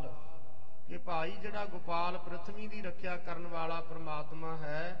ਗੋਪਾਲ, ਕਿ ਭਾਈ ਜਿਹੜਾ ਗੋਪਾਲ ਪ੍ਰਿਥਵੀ ਦੀ ਰੱਖਿਆ ਕਰਨ ਵਾਲਾ ਪ੍ਰਮਾਤਮਾ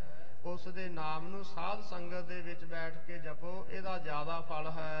ਹੈ, ਉਸ ਦੇ ਨਾਮ ਨੂੰ ਸਾਧ ਸੰਗਤ ਦੇ ਵਿੱਚ ਬੈਠ ਕੇ ਜਪੋ, ਇਹਦਾ ਜ਼ਿਆਦਾ ਫਲ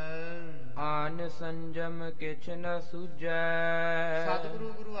ਹੈ। ਆਨ ਸੰਜਮ ਕਿਛ ਨ ਸੂਝੈ।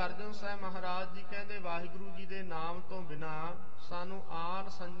 ਸਤਿਗੁਰੂ ਗੁਰੂ ਅਰਜਨ ਸਾਹਿਬ ਮਹਾਰਾਜ ਜੀ ਕਹਿੰਦੇ, ਵਾਹਿਗੁਰੂ ਜੀ ਦੇ ਨਾਮ ਤੋਂ ਬਿਨਾ ਸਾਨੂੰ ਆਨ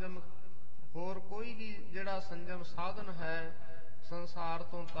ਸੰਜਮ, ਹੋਰ ਕੋਈ ਵੀ ਜਿਹੜਾ ਸੰਜਮ ਸਾਧਨ ਹੈ ਸੰਸਾਰ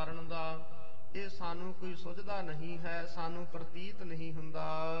ਤੋਂ ਤਰਨ ਦਾ, ਇਹ ਸਾਨੂੰ ਕੋਈ ਸੁਝਦਾ ਨਹੀਂ ਹੈ, ਸਾਨੂੰ ਪ੍ਰਤੀਤ ਨਹੀਂ ਹੁੰਦਾ।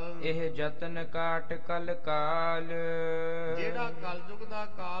 ਇਹ ਜਤਨ ਕਾਟ ਕਲ ਕਾਲ, ਜਿਹੜਾ ਕਲਯੁਗ ਦਾ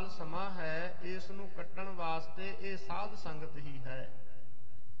ਕਾਲ ਸਮਾਂ ਹੈ, ਇਸ ਨੂੰ ਕੱਟਣ ਵਾਸਤੇ ਇਹ ਸਾਧ ਸੰਗਤ ਹੀ ਹੈ।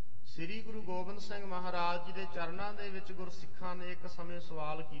 ਸ੍ਰੀ ਗੁਰੂ ਗੋਬਿੰਦ ਸਿੰਘ ਮਹਾਰਾਜ ਜੀ ਦੇ ਚਰਨਾਂ ਦੇ ਵਿੱਚ ਗੁਰਸਿੱਖਾਂ ਨੇ ਇੱਕ ਸਮੇਂ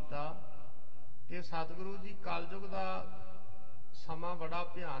ਸਵਾਲ ਕੀਤਾ ਕਿ ਸਤਿਗੁਰੂ ਜੀ, ਕਲਯੁਗ ਦਾ ਸਮਾਂ ਬੜਾ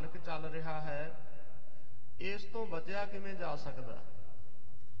ਭਿਆਨਕ ਚੱਲ ਰਿਹਾ ਹੈ, ਇਸ ਤੋਂ ਬਚਿਆ ਕਿਵੇਂ ਜਾ ਸਕਦਾ?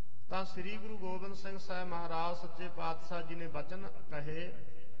 ਤਾਂ ਸ੍ਰੀ ਗੁਰੂ ਗੋਬਿੰਦ ਸਿੰਘ ਸਾਹਿਬ ਮਹਾਰਾਜ ਸੱਚੇ ਪਾਤਸ਼ਾਹ ਜੀ ਨੇ ਬਚਨ ਕਹੇ।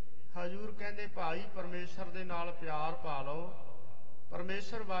 ਹਜ਼ੂਰ ਕਹਿੰਦੇ, ਭਾਈ ਪਰਮੇਸ਼ਰ ਦੇ ਨਾਲ ਪਿਆਰ ਪਾ ਲਓ,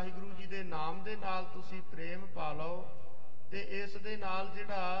 ਪਰਮੇਸ਼ਰ ਵਾਹਿਗੁਰੂ ਜੀ ਦੇ ਨਾਮ ਦੇ ਨਾਲ ਤੁਸੀਂ ਪ੍ਰੇਮ ਪਾ ਲਓ, ਤੇ ਇਸ ਦੇ ਨਾਲ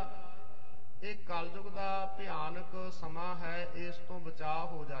ਜਿਹੜਾ ਇਹ ਕਲਯੁਗ ਦਾ ਭਿਆਨਕ ਸਮਾਂ ਹੈ, ਇਸ ਤੋਂ ਬਚਾਅ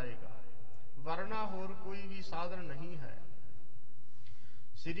ਹੋ ਜਾਏਗਾ, ਵਰਨਾ ਹੋਰ ਕੋਈ ਵੀ ਸਾਧਨ ਨਹੀਂ ਹੈ।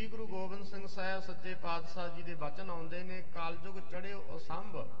 ਸ੍ਰੀ ਗੁਰੂ ਗੋਬਿੰਦ ਸਿੰਘ ਸਾਹਿਬ ਸੱਚੇ ਪਾਤਸ਼ਾਹ ਜੀ ਦੇ ਬਚਨ ਆਉਂਦੇ ਨੇ, ਕਲਯੁਗ ਚੜ੍ਹਿਓ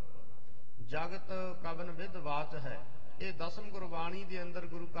ਅਸੰਭ, ਜਗਤ ਕਵਨ ਵਿਦ ਵਾਚ ਹੈ। ਇਹ 10ਵੀਂ ਗੁਰਬਾਣੀ ਦੇ ਅੰਦਰ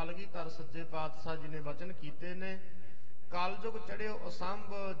ਗੁਰੂ ਕਲਗੀਧਰ ਸੱਚੇ ਪਾਤਸ਼ਾਹ ਜੀ ਨੇ ਬਚਨ ਕੀਤੇ ਨੇ, ਕਲਯੁਗ ਚੜ੍ਹਿਓ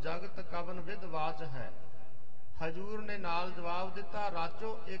ਅਸੰਭ, ਜਗਤ ਕਵਨ ਵਿਦ ਵਾਚ ਹੈ। ਹਜੂਰ ਨੇ ਨਾਲ ਜਵਾਬ ਦਿੱਤਾ,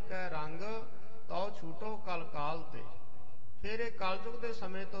 ਰਾਚੋ ਇੱਕ ਹੈ ਰੰਗ, ਤਉ ਛੂਟੋ ਕਲ ਕਾਲ ਤੇ। ਫਿਰ ਇਹ ਕਲਯੁਗ ਦੇ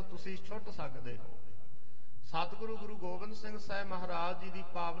ਸਮੇਂ ਤੋਂ ਤੁਸੀਂ ਛੁੱਟ ਸਕਦੇ ਹੋ। ਸਤਿਗੁਰੂ ਗੁਰੂ ਗੋਬਿੰਦ ਸਿੰਘ ਸਾਹਿਬ ਮਹਾਰਾਜ ਜੀ ਦੀ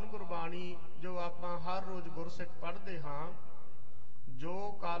ਪਾਵਨ ਗੁਰਬਾਣੀ ਜੋ ਆਪਾਂ ਹਰ ਰੋਜ਼ ਗੁਰਸਿੱਖ ਪੜ੍ਹਦੇ ਹਾਂ, ਜੋ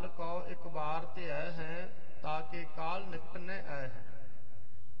ਕਲ ਕਉ ਇੱਕ ਵਾਰ ਤੇ ਐ ਹੈ, ਤਾਂ ਕਿ ਕਾਲ ਨਿਕਟ ਨ ਐ ਹੈ।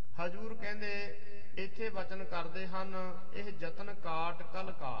 ਹਜੂਰ ਕਹਿੰਦੇ ਇੱਥੇ ਵਚਨ ਕਰਦੇ ਹਨ, ਇਹ ਜਤਨ ਕਾਟ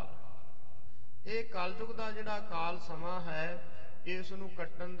ਕਲ ਕਾਲ, ਇਹ ਕਲਯੁਗ ਦਾ ਜਿਹੜਾ ਕਾਲ ਸਮਾਂ ਹੈ, ਇਸ ਨੂੰ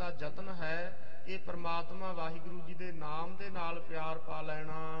ਕੱਟਣ ਦਾ ਯਤਨ ਹੈ। ਇਹ ਪ੍ਰਮਾਤਮਾ ਵਾਹਿਗੁਰੂ ਜੀ ਦੇ ਨਾਮ ਦੇ ਨਾਲ ਪਿਆਰ ਪਾ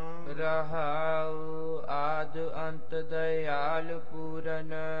ਲੈਣਾ। ਰਹਾਉ ਆਦ ਅੰਤ ਦਇਆਲ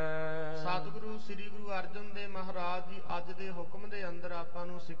ਪੂਰਨ। ਸਤਿਗੁਰੂ ਸ੍ਰੀ ਗੁਰੂ ਅਰਜਨ ਦੇਵ ਮਹਾਰਾਜ ਜੀ ਅੱਜ ਦੇ ਹੁਕਮ ਦੇ ਅੰਦਰ ਆਪਾਂ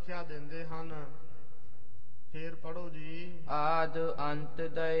ਨੂੰ ਸਿੱਖਿਆ ਦਿੰਦੇ ਹਨ। ਫੇਰ ਪੜੋ ਜੀ। ਆਦ ਅੰਤ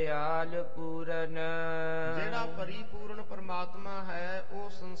ਦਇਆਲ ਪੂਰਨ। ਜਿਹੜਾ ਪਰਿਪੂਰਨ ਪਰਮਾਤਮਾ ਹੈ, ਉਹ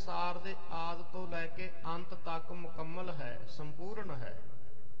ਸੰਸਾਰ ਦੇ ਆਦ ਤੋਂ ਲੈ ਕੇ ਅੰਤ ਤੱਕ ਮੁਕੰਮਲ ਹੈ, ਸੰਪੂਰਨ ਹੈ।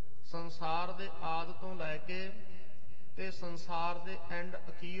 ਸੰਸਾਰ ਦੇ ਆਦ ਤੋਂ ਲੈ ਕੇ ਤੇ ਸੰਸਾਰ ਦੇ ਐਂਡ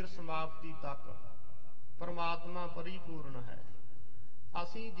ਅਖੀਰ ਸਮਾਪਤੀ ਤੱਕ ਪਰਮਾਤਮਾ ਪਰਿਪੂਰਨ ਹੈ।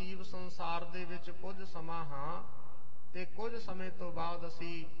 ਅਸੀਂ ਜੀਵ ਸੰਸਾਰ ਦੇ ਵਿੱਚ ਕੁਝ ਸਮਾਂ ਹਾਂ ਤੇ ਕੁਝ ਸਮੇਂ ਤੋਂ ਬਾਅਦ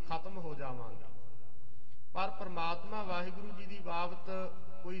ਅਸੀਂ ਖਤਮ ਹੋ ਜਾਵਾਂਗੇ, ਪਰ ਪਰਮਾਤਮਾ ਵਾਹਿਗੁਰੂ ਜੀ ਦੀ ਬਾਬਤ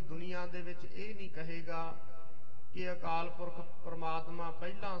ਕੋਈ ਦੁਨੀਆ ਦੇ ਵਿੱਚ ਇਹ ਨਹੀਂ ਕਹੇਗਾ ਕਿ ਅਕਾਲ ਪੁਰਖ ਪਰਮਾਤਮਾ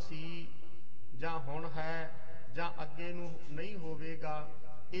ਪਹਿਲਾਂ ਸੀ ਜਾਂ ਹੁਣ ਹੈ ਜਾਂ ਅੱਗੇ ਨੂੰ ਨਹੀਂ ਹੋਵੇਗਾ।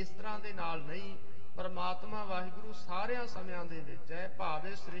 ਇਸ ਤਰ੍ਹਾਂ ਦੇ ਨਾਲ ਨਹੀਂ, ਪਰਮਾਤਮਾ ਵਾਹਿਗੁਰੂ ਸਾਰਿਆਂ ਸਮਿਆਂ ਦੇ ਵਿੱਚ ਹੈ।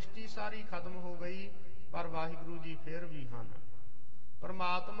 ਭਾਵੇਂ ਸ੍ਰਿਸ਼ਟੀ ਸਾਰੀ ਖਤਮ ਹੋ ਗਈ, ਪਰ ਵਾਹਿਗੁਰੂ ਜੀ ਫਿਰ ਵੀ ਹਨ।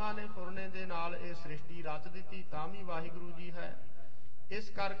 ਪਰਮਾਤਮਾ ਨੇ ਫੁਰਨੇ ਦੇ ਨਾਲ ਇਹ ਸ੍ਰਿਸ਼ਟੀ ਰਚ ਦਿੱਤੀ, ਤਾਂ ਵੀ ਵਾਹਿਗੁਰੂ ਜੀ ਹੈ। ਇਸ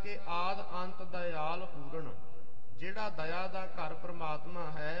ਕਰਕੇ ਆਦ ਅੰਤ ਦਇਆਲ ਪੂਰਨ, ਜਿਹੜਾ ਦਇਆ ਦਾ ਘਰ ਪਰਮਾਤਮਾ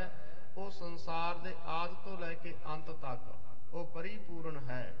ਹੈ, ਉਹ ਸੰਸਾਰ ਦੇ ਆਦ ਤੋਂ ਲੈ ਕੇ ਅੰਤ ਤੱਕ ਉਹ ਪਰਿਪੂਰਨ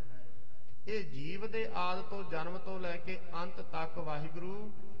ਹੈ। ਇਹ ਜੀਵ ਦੇ ਆਦਿ ਤੋਂ ਜਨਮ ਤੋਂ ਲੈ ਕੇ ਅੰਤ ਤੱਕ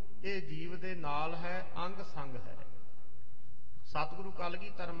ਵਾਹਿਗੁਰੂ ਇਹ ਜੀਵ ਦੇ ਨਾਲ ਹੈ, ਅੰਗ ਸੰਗ ਹੈ। ਸਤਿਗੁਰੂ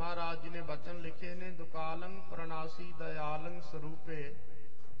ਕਲਗੀਧਰ ਮਹਾਰਾਜ ਜੀ ਨੇ ਬਚਨ ਲਿਖੇ ਨੇ, ਦੁਕਾਲੰ ਪ੍ਰਣਾਸੀ ਦਇਆਲੰ ਸਰੂਪੇ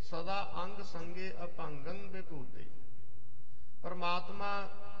ਸਦਾ ਅੰਗ ਸੰਗੇ ਅਭੰਗੰ ਵਿਭੂਤੇ। ਪਰਮਾਤਮਾ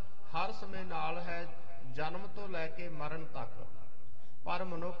ਹਰ ਸਮੇਂ ਨਾਲ ਹੈ, ਜਨਮ ਤੋਂ ਲੈ ਕੇ ਮਰਨ ਤੱਕ, ਪਰ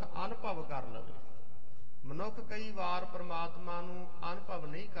ਮਨੁੱਖ ਅਨੁਭਵ ਕਰ ਲਵੇ। ਮਨੁੱਖ ਕਈ ਵਾਰ ਪਰਮਾਤਮਾ ਨੂੰ ਅਨੁਭਵ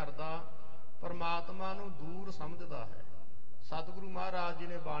ਨਹੀਂ ਕਰਦਾ, ਪਰਮਾਤਮਾ ਨੂੰ ਦੂਰ ਸਮਝਦਾ ਹੈ। ਸਤਿਗੁਰੂ ਮਹਾਰਾਜ ਜੀ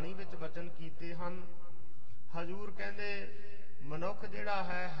ਨੇ ਬਾਣੀ ਵਿੱਚ ਬਚਨ ਕੀਤੇ ਹਨ। ਹਜ਼ੂਰ ਕਹਿੰਦੇ ਮਨੁੱਖ ਜਿਹੜਾ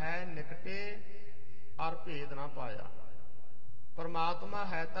ਹੈ ਨਿਕਟੇ ਔਰ ਭੇਦ ਨਾ ਪਾਇਆ। ਪਰਮਾਤਮਾ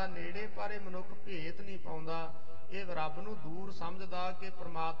ਹੈ ਤਾਂ ਨੇੜੇ, ਪਰ ਇਹ ਮਨੁੱਖ ਭੇਦ ਨਹੀਂ ਪਾਉਂਦਾ। ਇਹ ਰੱਬ ਨੂੰ ਦੂਰ ਸਮਝਦਾ ਕਿ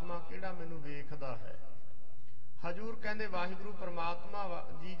ਪਰਮਾਤਮਾ ਕਿਹੜਾ ਮੈਨੂੰ ਵੇਖਦਾ ਹੈ। ਹਜ਼ੂਰ ਕਹਿੰਦੇ ਵਾਹਿਗੁਰੂ ਪਰਮਾਤਮਾ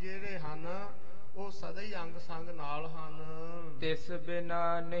ਜੀ ਜਿਹੜੇ ਹਨ ਉਹ ਸਦਾ ਹੀ ਅੰਗ ਸੰਗ ਨਾਲ ਹਨ। ਤਿਸ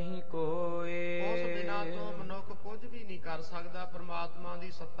ਬਿਨਾ ਨਹੀਂ ਕੋਏ, ਉਸ ਬਿਨਾ ਤੋਂ ਮਨੁੱਖ ਕੁਝ ਵੀ ਨਹੀਂ ਕਰ ਸਕਦਾ। ਪਰਮਾਤਮਾ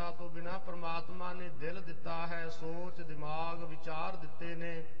ਦੀ ਸੱਤਾ ਤੋਂ ਬਿਨਾ ਪਰਮਾਤਮਾ ਨੇ ਦਿਲ ਦਿੱਤਾ ਹੈ, ਸੋਚ ਦਿਮਾਗ ਵਿਚਾਰ ਦਿੱਤੇ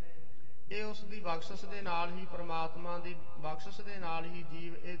ਨੇ। ਇਹ ਉਸ ਦੀ ਬਖਸ਼ਿਸ਼ ਦੇ ਨਾਲ ਹੀ, ਪਰਮਾਤਮਾ ਦੀ ਬਖਸ਼ਿਸ਼ ਦੇ ਨਾਲ ਹੀ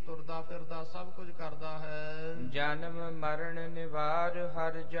ਜੀਵ ਇਹ ਤੁਰਦਾ ਫਿਰਦਾ ਸਭ ਕੁਝ ਕਰਦਾ ਹੈ। ਜਨਮ ਮਰਨ ਨਿਵਾਰ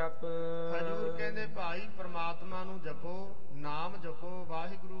ਹਰ ਜਪ। ਹਜ਼ੂਰ ਕਹਿੰਦੇ ਭਾਈ ਪਰਮਾਤਮਾ ਨੂੰ ਜਪੋ, ਨਾਮ ਜਪੋ,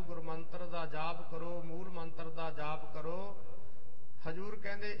 ਵਾਹਿਗੁਰੂ ਗੁਰਮੰਤਰ ਦਾ ਜਾਪ ਕਰੋ, ਮੂਲ ਮੰਤਰ ਦਾ ਜਾਪ ਕਰੋ। ਹਜ਼ੂਰ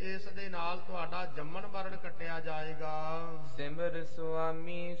ਕਹਿੰਦੇ ਇਸ ਦੇ ਨਾਲ ਤੁਹਾਡਾ ਜੰਮਣ ਮਰਨ ਕੱਟਿਆ ਜਾਏਗਾ। ਸਿਮਰ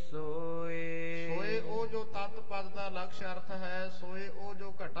ਸੁਆਮੀ ਸੋਏ, ਸੋਏ ਉਹ ਜੋ ਤਤ ਪਦ ਦਾ ਲਕਸ਼ ਅਰਥ ਹੈ, ਸੋਏ ਉਹ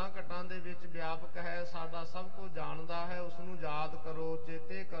ਜੋ ਘਟਾਂ ਘਟਾਂ ਦੇ ਵਿੱਚ ਵਿਆਪਕ ਹੈ, ਸਾਡਾ ਸਭ ਕੁਝ ਜਾਣਦਾ ਹੈ, ਉਸ ਨੂੰ ਯਾਦ ਕਰੋ,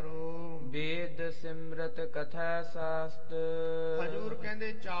 ਚੇਤੇ ਕਰੋ। ਵੇਦ ਸਿਮਰਤ ਕਥਾ ਸਾਸਤ। ਹਜ਼ੂਰ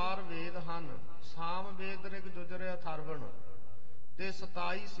ਕਹਿੰਦੇ 4 ਵੇਦ ਹਨ, ਸਾਮ ਵੇਦ ਰਿਗ ਜੁਜਰ ਅਥਰਵਣ, ਤੇ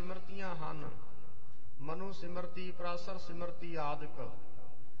 27 ਸਿਮਰਤੀਆਂ ਹਨ, ਮਨੁ ਸਿਮਰਤੀ ਪਰਾਸਰ ਸਿਮਰਤੀ ਆਦਿਕ,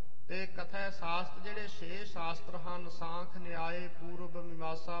 ਤੇ ਕਥਾ ਸ਼ਾਸਤ ਜਿਹੜੇ 6 ਸ਼ਾਸਤਰ ਹਨ, ਸਾਂਖ ਨਿਆਏ ਪੂਰਬ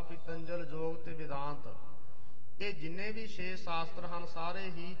ਮੀਮਾਂਸਾ ਪਿਤੰਜਲ ਜੋਗ ਤੇ ਵਿਦਾਂਤ। ਇਹ ਜਿੰਨੇ ਵੀ 6 ਸ਼ਾਸਤਰ ਹਨ ਸਾਰੇ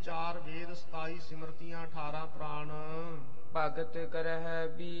ਹੀ 4 ਵੇਦ 27 ਸਿਮਰਤੀਆਂ 18 ਪ੍ਰਾਣ। ਭਗਤ ਕਰਹਿ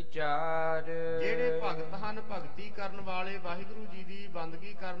ਵਿਚਾਰ। ਜਿਹੜੇ ਭਗਤ ਹਨ, ਭਗਤੀ ਕਰਨ ਵਾਲੇ, ਵਾਹਿਗੁਰੂ ਜੀ ਦੀ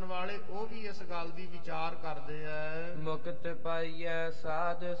ਬੰਦਗੀ ਕਰਨ ਵਾਲੇ, ਉਹ ਵੀ ਇਸ ਗੱਲ ਦੀ ਵਿਚਾਰ ਕਰਦੇ ਐ। ਮੁਕਤ ਪਾਈਐ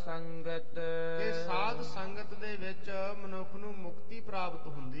ਸਾਧ ਸੰਗਤ। ਤੇ ਸਾਧ ਸੰਗਤ ਦੇ ਵਿੱਚ ਮਨੁੱਖ ਨੂੰ ਮੁਕਤੀ ਪ੍ਰਾਪਤ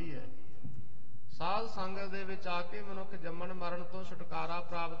ਹੁੰਦੀ ਹੈ। ਸਾਧ ਸੰਗਤ ਦੇ ਵਿੱਚ ਆ ਕੇ ਮਨੁੱਖ ਜੰਮਣ ਮਰਨ ਤੋਂ ਛੁਟਕਾਰਾ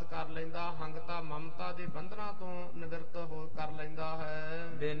ਪ੍ਰਾਪਤ ਕਰ ਲੈਂਦਾ, ਹੰਗਤਾ ਮਮਤਾ ਦੇ ਬੰਧਨਾਂ ਤੋਂ ਨਿਵਰਤ ਹੋ ਕਰ ਲੈਂਦਾ ਹੈ।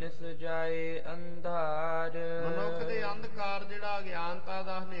 ਬਿਨ ਸਜਾਏ ਅੰਧਾਰ। ਮਨੁੱਖ ਦੇ ਅੰਧਕਾਰ ਜਿਹੜਾ ਅਗਿਆਨਤਾ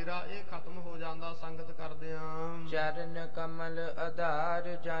ਦਾ ਹਨੇਰਾ ਇਹ ਖਤਮ ਹੋ ਜਾਂਦਾ ਸੰਗਤ ਕਰਦਿਆਂ। ਚਰਨ ਕਮਲ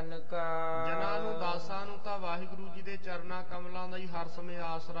ਆਧਾਰ ਜਨ ਕਾ। ਜਨਾਂ ਨੂੰ ਦਾਸਾਂ ਨੂੰ ਤਾਂ ਵਾਹਿਗੁਰੂ ਜੀ ਦੇ ਚਰਨਾਂ ਕਮਲਾਂ ਦਾ ਹੀ ਹਰ ਸਮੇਂ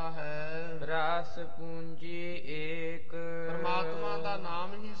ਆਸਰਾ ਹੈ। ਰਾਸ ਪੂੰਜੀ ਏਕ। ਪਰਮਾਤਮਾ ਦਾ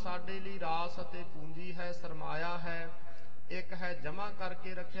ਨਾਮ ਹੀ ਸਾਡੇ ਲਈ ਰਾਸ ਅਤੇ ਪੂੰਜੀ ਹੈ, ਸਰਮਾਇਆ ਹੈ। ਇੱਕ ਹੈ ਜਮ੍ਹਾਂ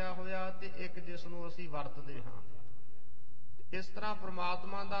ਕਰਕੇ ਰੱਖਿਆ ਹੋਇਆ ਤੇ ਇੱਕ ਜਿਸ ਨੂੰ ਅਸੀਂ ਵਰਤਦੇ ਹਾਂ। ਇਸ ਤਰ੍ਹਾਂ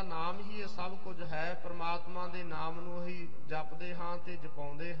ਪਰਮਾਤਮਾ ਦਾ ਨਾਮ ਹੀ ਇਹ ਸਭ ਕੁਝ ਹੈ। ਪਰਮਾਤਮਾ ਦੇ ਨਾਮ ਨੂੰ ਅਸੀਂ ਜਪਦੇ ਹਾਂ ਤੇ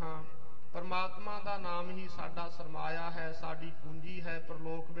ਜਪਾਉਂਦੇ ਹਾਂ। ਪਰਮਾਤਮਾ ਦਾ ਨਾਮ ਹੀ ਸਾਡਾ ਸਰਮਾਇਆ ਹੈ, ਸਾਡੀ ਪੂੰਜੀ ਹੈ,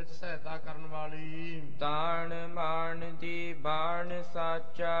 ਪਰਲੋਕ ਵਿੱਚ ਸਹਾਇਤਾ ਕਰਨ ਵਾਲੀ। ਤਾਣ ਮਾਣ ਦੀ ਬਾਣ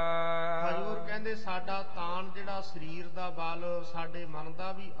ਸਾਚਾ। ਹਜ਼ੂਰ ਕਹਿੰਦੇ ਸਾਡਾ ਤਾਣ ਜਿਹੜਾ ਸਰੀਰ ਦਾ ਬਲ, ਸਾਡੇ ਮਨ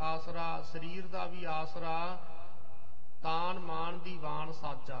ਦਾ ਵੀ ਆਸਰਾ, ਸਰੀਰ ਦਾ ਵੀ ਆਸਰਾ, ਤਾਣ ਮਾਣ ਦੀ ਬਾਣ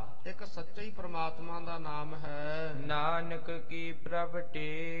ਸਾਚਾ, ਇੱਕ ਸੱਚਾ ਹੀ ਪਰਮਾਤਮਾ ਦਾ ਨਾਮ ਹੈ। ਨਾਨਕ ਕੀ ਪ੍ਰਭ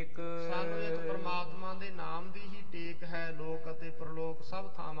ਟੇਕ। ਸਾਨੂੰ ਇੱਕ ਪਰਮਾਤਮਾ ਦੇ ਨਾਮ ਦੀ ਹੀ ਟੇਕ ਹੈ, ਲੋਕ ਅਤੇ ਪ੍ਰਲੋਕ ਸਭ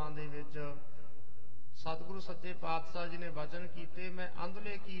ਥਾਵਾਂ ਦੇ ਵਿੱਚ। ਸਤਿਗੁਰੂ ਸੱਚੇ ਪਾਤਸ਼ਾਹ ਜੀ ਨੇ ਬਚਨ ਕੀਤੇ, ਮੈਂ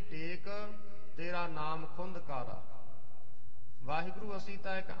ਅੰਧਲੇ ਕੀ ਟੇਕ ਤੇਰਾ ਨਾਮ ਖੁੰਦਕਾਰਾ। ਵਾਹਿਗੁਰੂ ਅਸੀਂ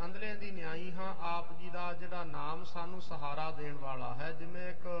ਤਾਂ ਇੱਕ ਅੰਧਲਿਆਂ ਦੀ ਨਿਆਈ ਹਾਂ, ਆਪ ਜੀ ਦਾ ਜਿਹੜਾ ਨਾਮ ਸਾਨੂੰ ਸਹਾਰਾ ਦੇਣ ਵਾਲਾ ਹੈ। ਜਿਵੇਂ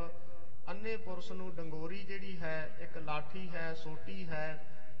ਇੱਕ ਅੰਨੇ ਪੁਰਸ਼ ਨੂੰ ਡੰਗੋਰੀ ਜਿਹੜੀ ਹੈ, ਇੱਕ ਲਾਠੀ ਹੈ, ਸੋਟੀ ਹੈ,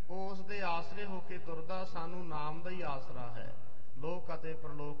 ਉਹ ਉਸ ਦੇ ਆਸਰੇ ਹੋ ਕੇ ਤੁਰਦਾ, ਸਾਨੂੰ ਨਾਮ ਦਾ ਹੀ ਆਸਰਾ ਹੈ ਲੋਕ ਅਤੇ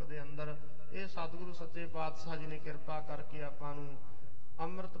ਪ੍ਰਲੋਕ ਦੇ ਅੰਦਰ। ਇਹ ਸਤਿਗੁਰੂ ਸੱਚੇ ਪਾਤਸ਼ਾਹ ਜੀ ਨੇ ਕਿਰਪਾ ਕਰਕੇ ਆਪਾਂ ਨੂੰ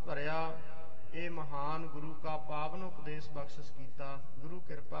ਅੰਮ੍ਰਿਤ ਭਰਿਆ ਇਹ ਮਹਾਨ ਗੁਰੂ ਕਾ ਪਾਵਨ ਉਪਦੇਸ਼ ਬਖਸ਼ਿਸ਼ ਕੀਤਾ। ਗੁਰੂ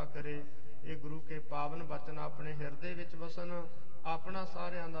ਕਿਰਪਾ ਕਰੇ ਇਹ ਗੁਰੂ ਕੇ ਪਾਵਨ ਬਚਨ ਆਪਣੇ ਹਿਰਦੇ ਵਿੱਚ ਵਸਣ, ਆਪਣਾ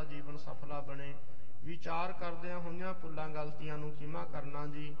ਸਾਰਿਆਂ ਦਾ ਜੀਵਨ ਸਫਲਾ ਬਣੇ। ਵਿਚਾਰ ਕਰਦਿਆਂ ਹੋਈਆਂ ਭੁੱਲਾਂ ਗਲਤੀਆਂ ਨੂੰ ਖਿਮਾ ਕਰਨਾ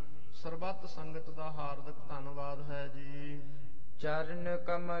ਜੀ। ਸਰਬੱਤ ਸੰਗਤ ਦਾ ਹਾਰਦਿਕ ਧੰਨਵਾਦ ਹੈ ਜੀ। ਚਰਨ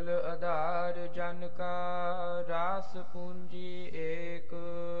ਕਮਲ ਆਧਾਰ ਜਨ ਕਾ। ਰਾਸ ਪੂੰਜੀ ਏਕ।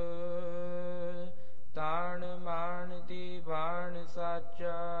 ਤਾਣ ਮਾਣ ਦੀ ਬਾਣ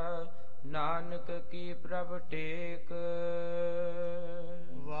ਸਾਚਾ। ਨਾਨਕ ਕੀ ਪ੍ਰਭ ਟੇਕ।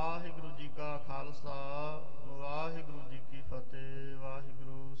 ਵਾਹਿਗੁਰੂ ਜੀ ਕਾ ਖਾਲਸਾ, ਵਾਹਿਗੁਰੂ ਜੀ ਕੀ ਫਤਿਹ।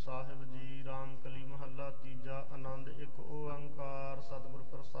 ਵਾਹਿਗੁਰੂ ਸਾਹਿਬ ਜੀ। ਰਾਮ ਕਲੀ ਮਹੱਲਾ ਤੀਜਾ। ਆਨੰਦ ਇੱਕ ਓੰਕਾਰ। ਸਤਿਗੁਰ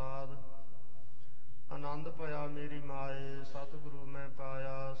ਪ੍ਰਸਾਦ। ਭਇਆ ਮੇਰੀ ਮਾਏ, ਸਤਿਗੁਰੂ ਮੈਂ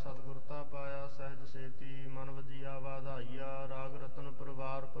ਪਾਇਆ, ਸਤਿਗੁਰਤਾ ਪਾਇਆ ਸਹਿਜ ਸੇਤੀ, ਮਨ ਵਜੀਆ ਵਾਧਾਈਆ, ਰਾਗ ਰਤਨ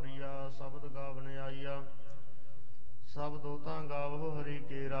ਪਰਿਵਾਰ ਪਰੀਆ, ਸ਼ਬਦ ਗਾਵਨ ਆਈਆ। ਸਭ ਦੋਤਾਂ ਗਾਵੋ ਹਰੀ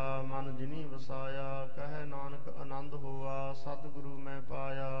ਕੇਰਾ, ਮਨ ਜਿਨੀ ਵਸਾਇਆ, ਕਹੈ ਨਾਨਕ ਆਨੰਦ ਹੋਆ, ਸਤਿਗੁਰੂ ਮੈਂ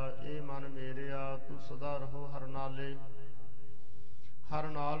ਪਾਇਆ। ਇਹ ਮਨ ਮੇਰਿਆ ਤੂੰ ਸਦਾ ਰਹੋ ਹਰ ਨਾਲੇ, ਹਰ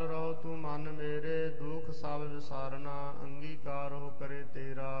ਨਾਲ ਰਹੋ ਤੂੰ ਮਨ ਮੇਰੇ, ਦੁਖ ਸਭ ਵਿਸਾਰਨਾ, ਅੰਗੀਕਾਰ ਹੋ ਕਰੇ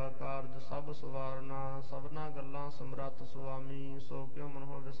ਤੇਰਾ, ਕਾਰਜ ਸਭ ਸਵਾਰਨਾ। ਸਭਨਾ ਗੱਲਾਂ ਸਮਰੱਥ ਸੁਆਮੀ, ਸੋ ਕਿਉ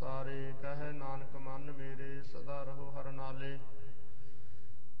ਮਨਹੁ ਵਿਸਾਰੇ, ਕਹੈ ਨਾਨਕ ਮਨ ਮੇਰੇ, ਸਦਾ ਰਹੋ ਹਰ ਨਾਲੇ।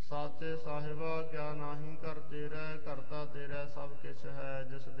 ਸਾਚੇ ਸਾਹਿਬਾ ਕਿਆ ਨਾਹੀ ਕਰ ਤੇਰਾ, ਕਰਤਾ ਤੇਰਾ ਸਭ ਕਿਛ ਹੈ,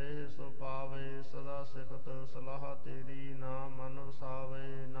 ਜਿਸ ਦੇਹ ਸੋ ਪਾਵੇ, ਸਦਾ ਸਿਫਤ ਸਲਾਹ ਤੇਰੀ, ਨਾਮ ਮਨ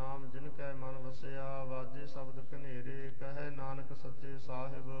ਵਸਾਵੇ। ਨਾਮ ਜਿਨ ਕੈ ਮਨ ਵਸਿਆ, ਵਾਜੇ ਸ਼ਬਦ ਘਨੇਰੇ, ਕਹੈ ਨਾਨਕ ਸੱਚੇ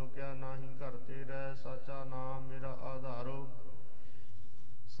ਸਾਹਿਬ ਕਿਆ ਨਾਹੀ ਕਰ ਤੇਰਾ, ਸਾਚਾ ਨਾਮ ਮੇਰਾ ਆਧਾਰੋ।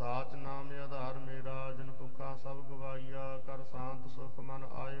 ਸਾਚ ਨਾਮ ਆਧਾਰ ਮੇਰਾ, ਜਿਨ ਭੁੱਖਾ ਸਭ ਗਵਾਈਆ, ਕਰ ਸ਼ਾਂਤ ਸੁਖ ਮਨ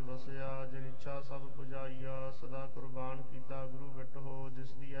ਆਏ ਵਸਿਆ, ਜਿਨ ਇੱਛਾ ਸਭ ਪੁਜਾਈਆ, ਸਦਾ ਕੁਰਬਾਨ ਕੀਤਾ ਗੁਰੂ ਬਿਟਹੁ,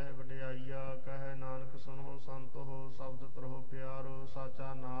 ਜਿਸ ਦੀ ਇਹ ਵਡਿਆਈਆ, ਕਹੈ ਨਾਨਕ ਸੁਣੋ ਸੰਤ ਹੋ, ਸ਼ਬਦ ਤਰਹੁ ਪਿਆਰੋ,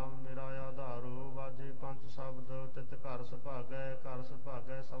 ਸਾਚਾ ਨਾਮ ਮੇਰਾ ਆਧਾਰੋ। ਵਾਜੇ ਪੰਚ ਸ਼ਬਦ ਤਿਤ ਘਰ ਸੁਭਾਗੈ, ਘਰ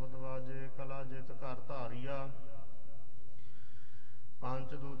ਸੁਭਾਗੈ ਸ਼ਬਦ ਵਾਜੇ, ਕਲਾ ਜਿਤ ਘਰ ਧਾਰੀਆ।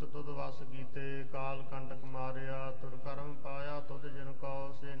 ਪੰਚ ਦੂਤ ਤੁਧ ਵਸ ਕੀਤੇ, ਕਾਲ ਕੰਟਕ ਮਾਰਿਆ, ਤੁਰ ਕਰਮ ਪਾਇਆ ਤੁਧ ਜਿਨ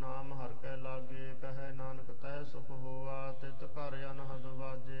ਕਉ, ਸੇ ਨਾਮ ਹਰਿ ਕੈ ਲਾਗੇ, ਕਹੈ ਨਾਨਕ ਤਹਿ ਸੁਖ ਹੋਆ, ਤਿਤ ਘਰ ਅਨਹਦ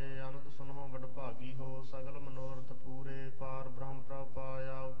ਵਾਜੇ। ਅਨੰਦ ਸੁਨਹੁ ਵਡ ਭਾਗੀ ਹੋ, ਸਗਲ ਮਨੋਰਥ ਪੂਰੇ, ਪਾਰ ਬ੍ਰਹਮ ਪ੍ਰਭ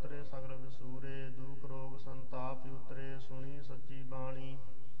ਪਾਇਆ, ਉਤਰੇ ਸਗਲ ਵਿਸੂਰੇ, ਦੁਖ ਰੋਗ ਸੰਤਾਪ ਉਤਰੇ, ਸੁਣੀ ਸੱਚੀ ਬਾਣੀ।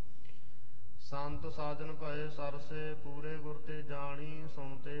 ਸੰਤ ਸਾਜਨ ਭਏ ਸਰਸੇ, ਪੂਰੇ ਗੁਰ ਤੇ ਜਾਣੀ,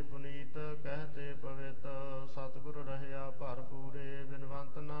 ਸੁਣਤੇ ਪੁਨੀਤ ਕਹਿਤੇ ਪਵਿੱਤ, ਸਤਿਗੁਰ ਰਹਿਆ ਭਰ ਪੂਰੇ,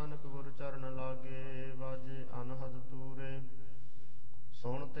 ਬਿਨਵੰਤ ਨਾਨਕ ਗੁਰ ਚਰਨ ਲਾਗੇ, ਵਾਜੇ ਅਨਹਦ ਤੂਰੇ।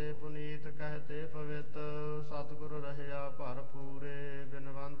 ਸੁਣਤੇ ਪੁਨੀਤ ਕਹਿਤੇ ਪਵਿੱਤ, ਸਤਿਗੁਰ ਰਹਿਆ ਭਰ ਪੂਰੇ,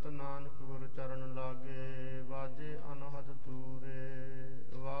 ਬਿਨਵੰਤ ਨਾਨਕ ਗੁਰ ਚਰਨ ਲਾਗੇ, ਵਾਜੇ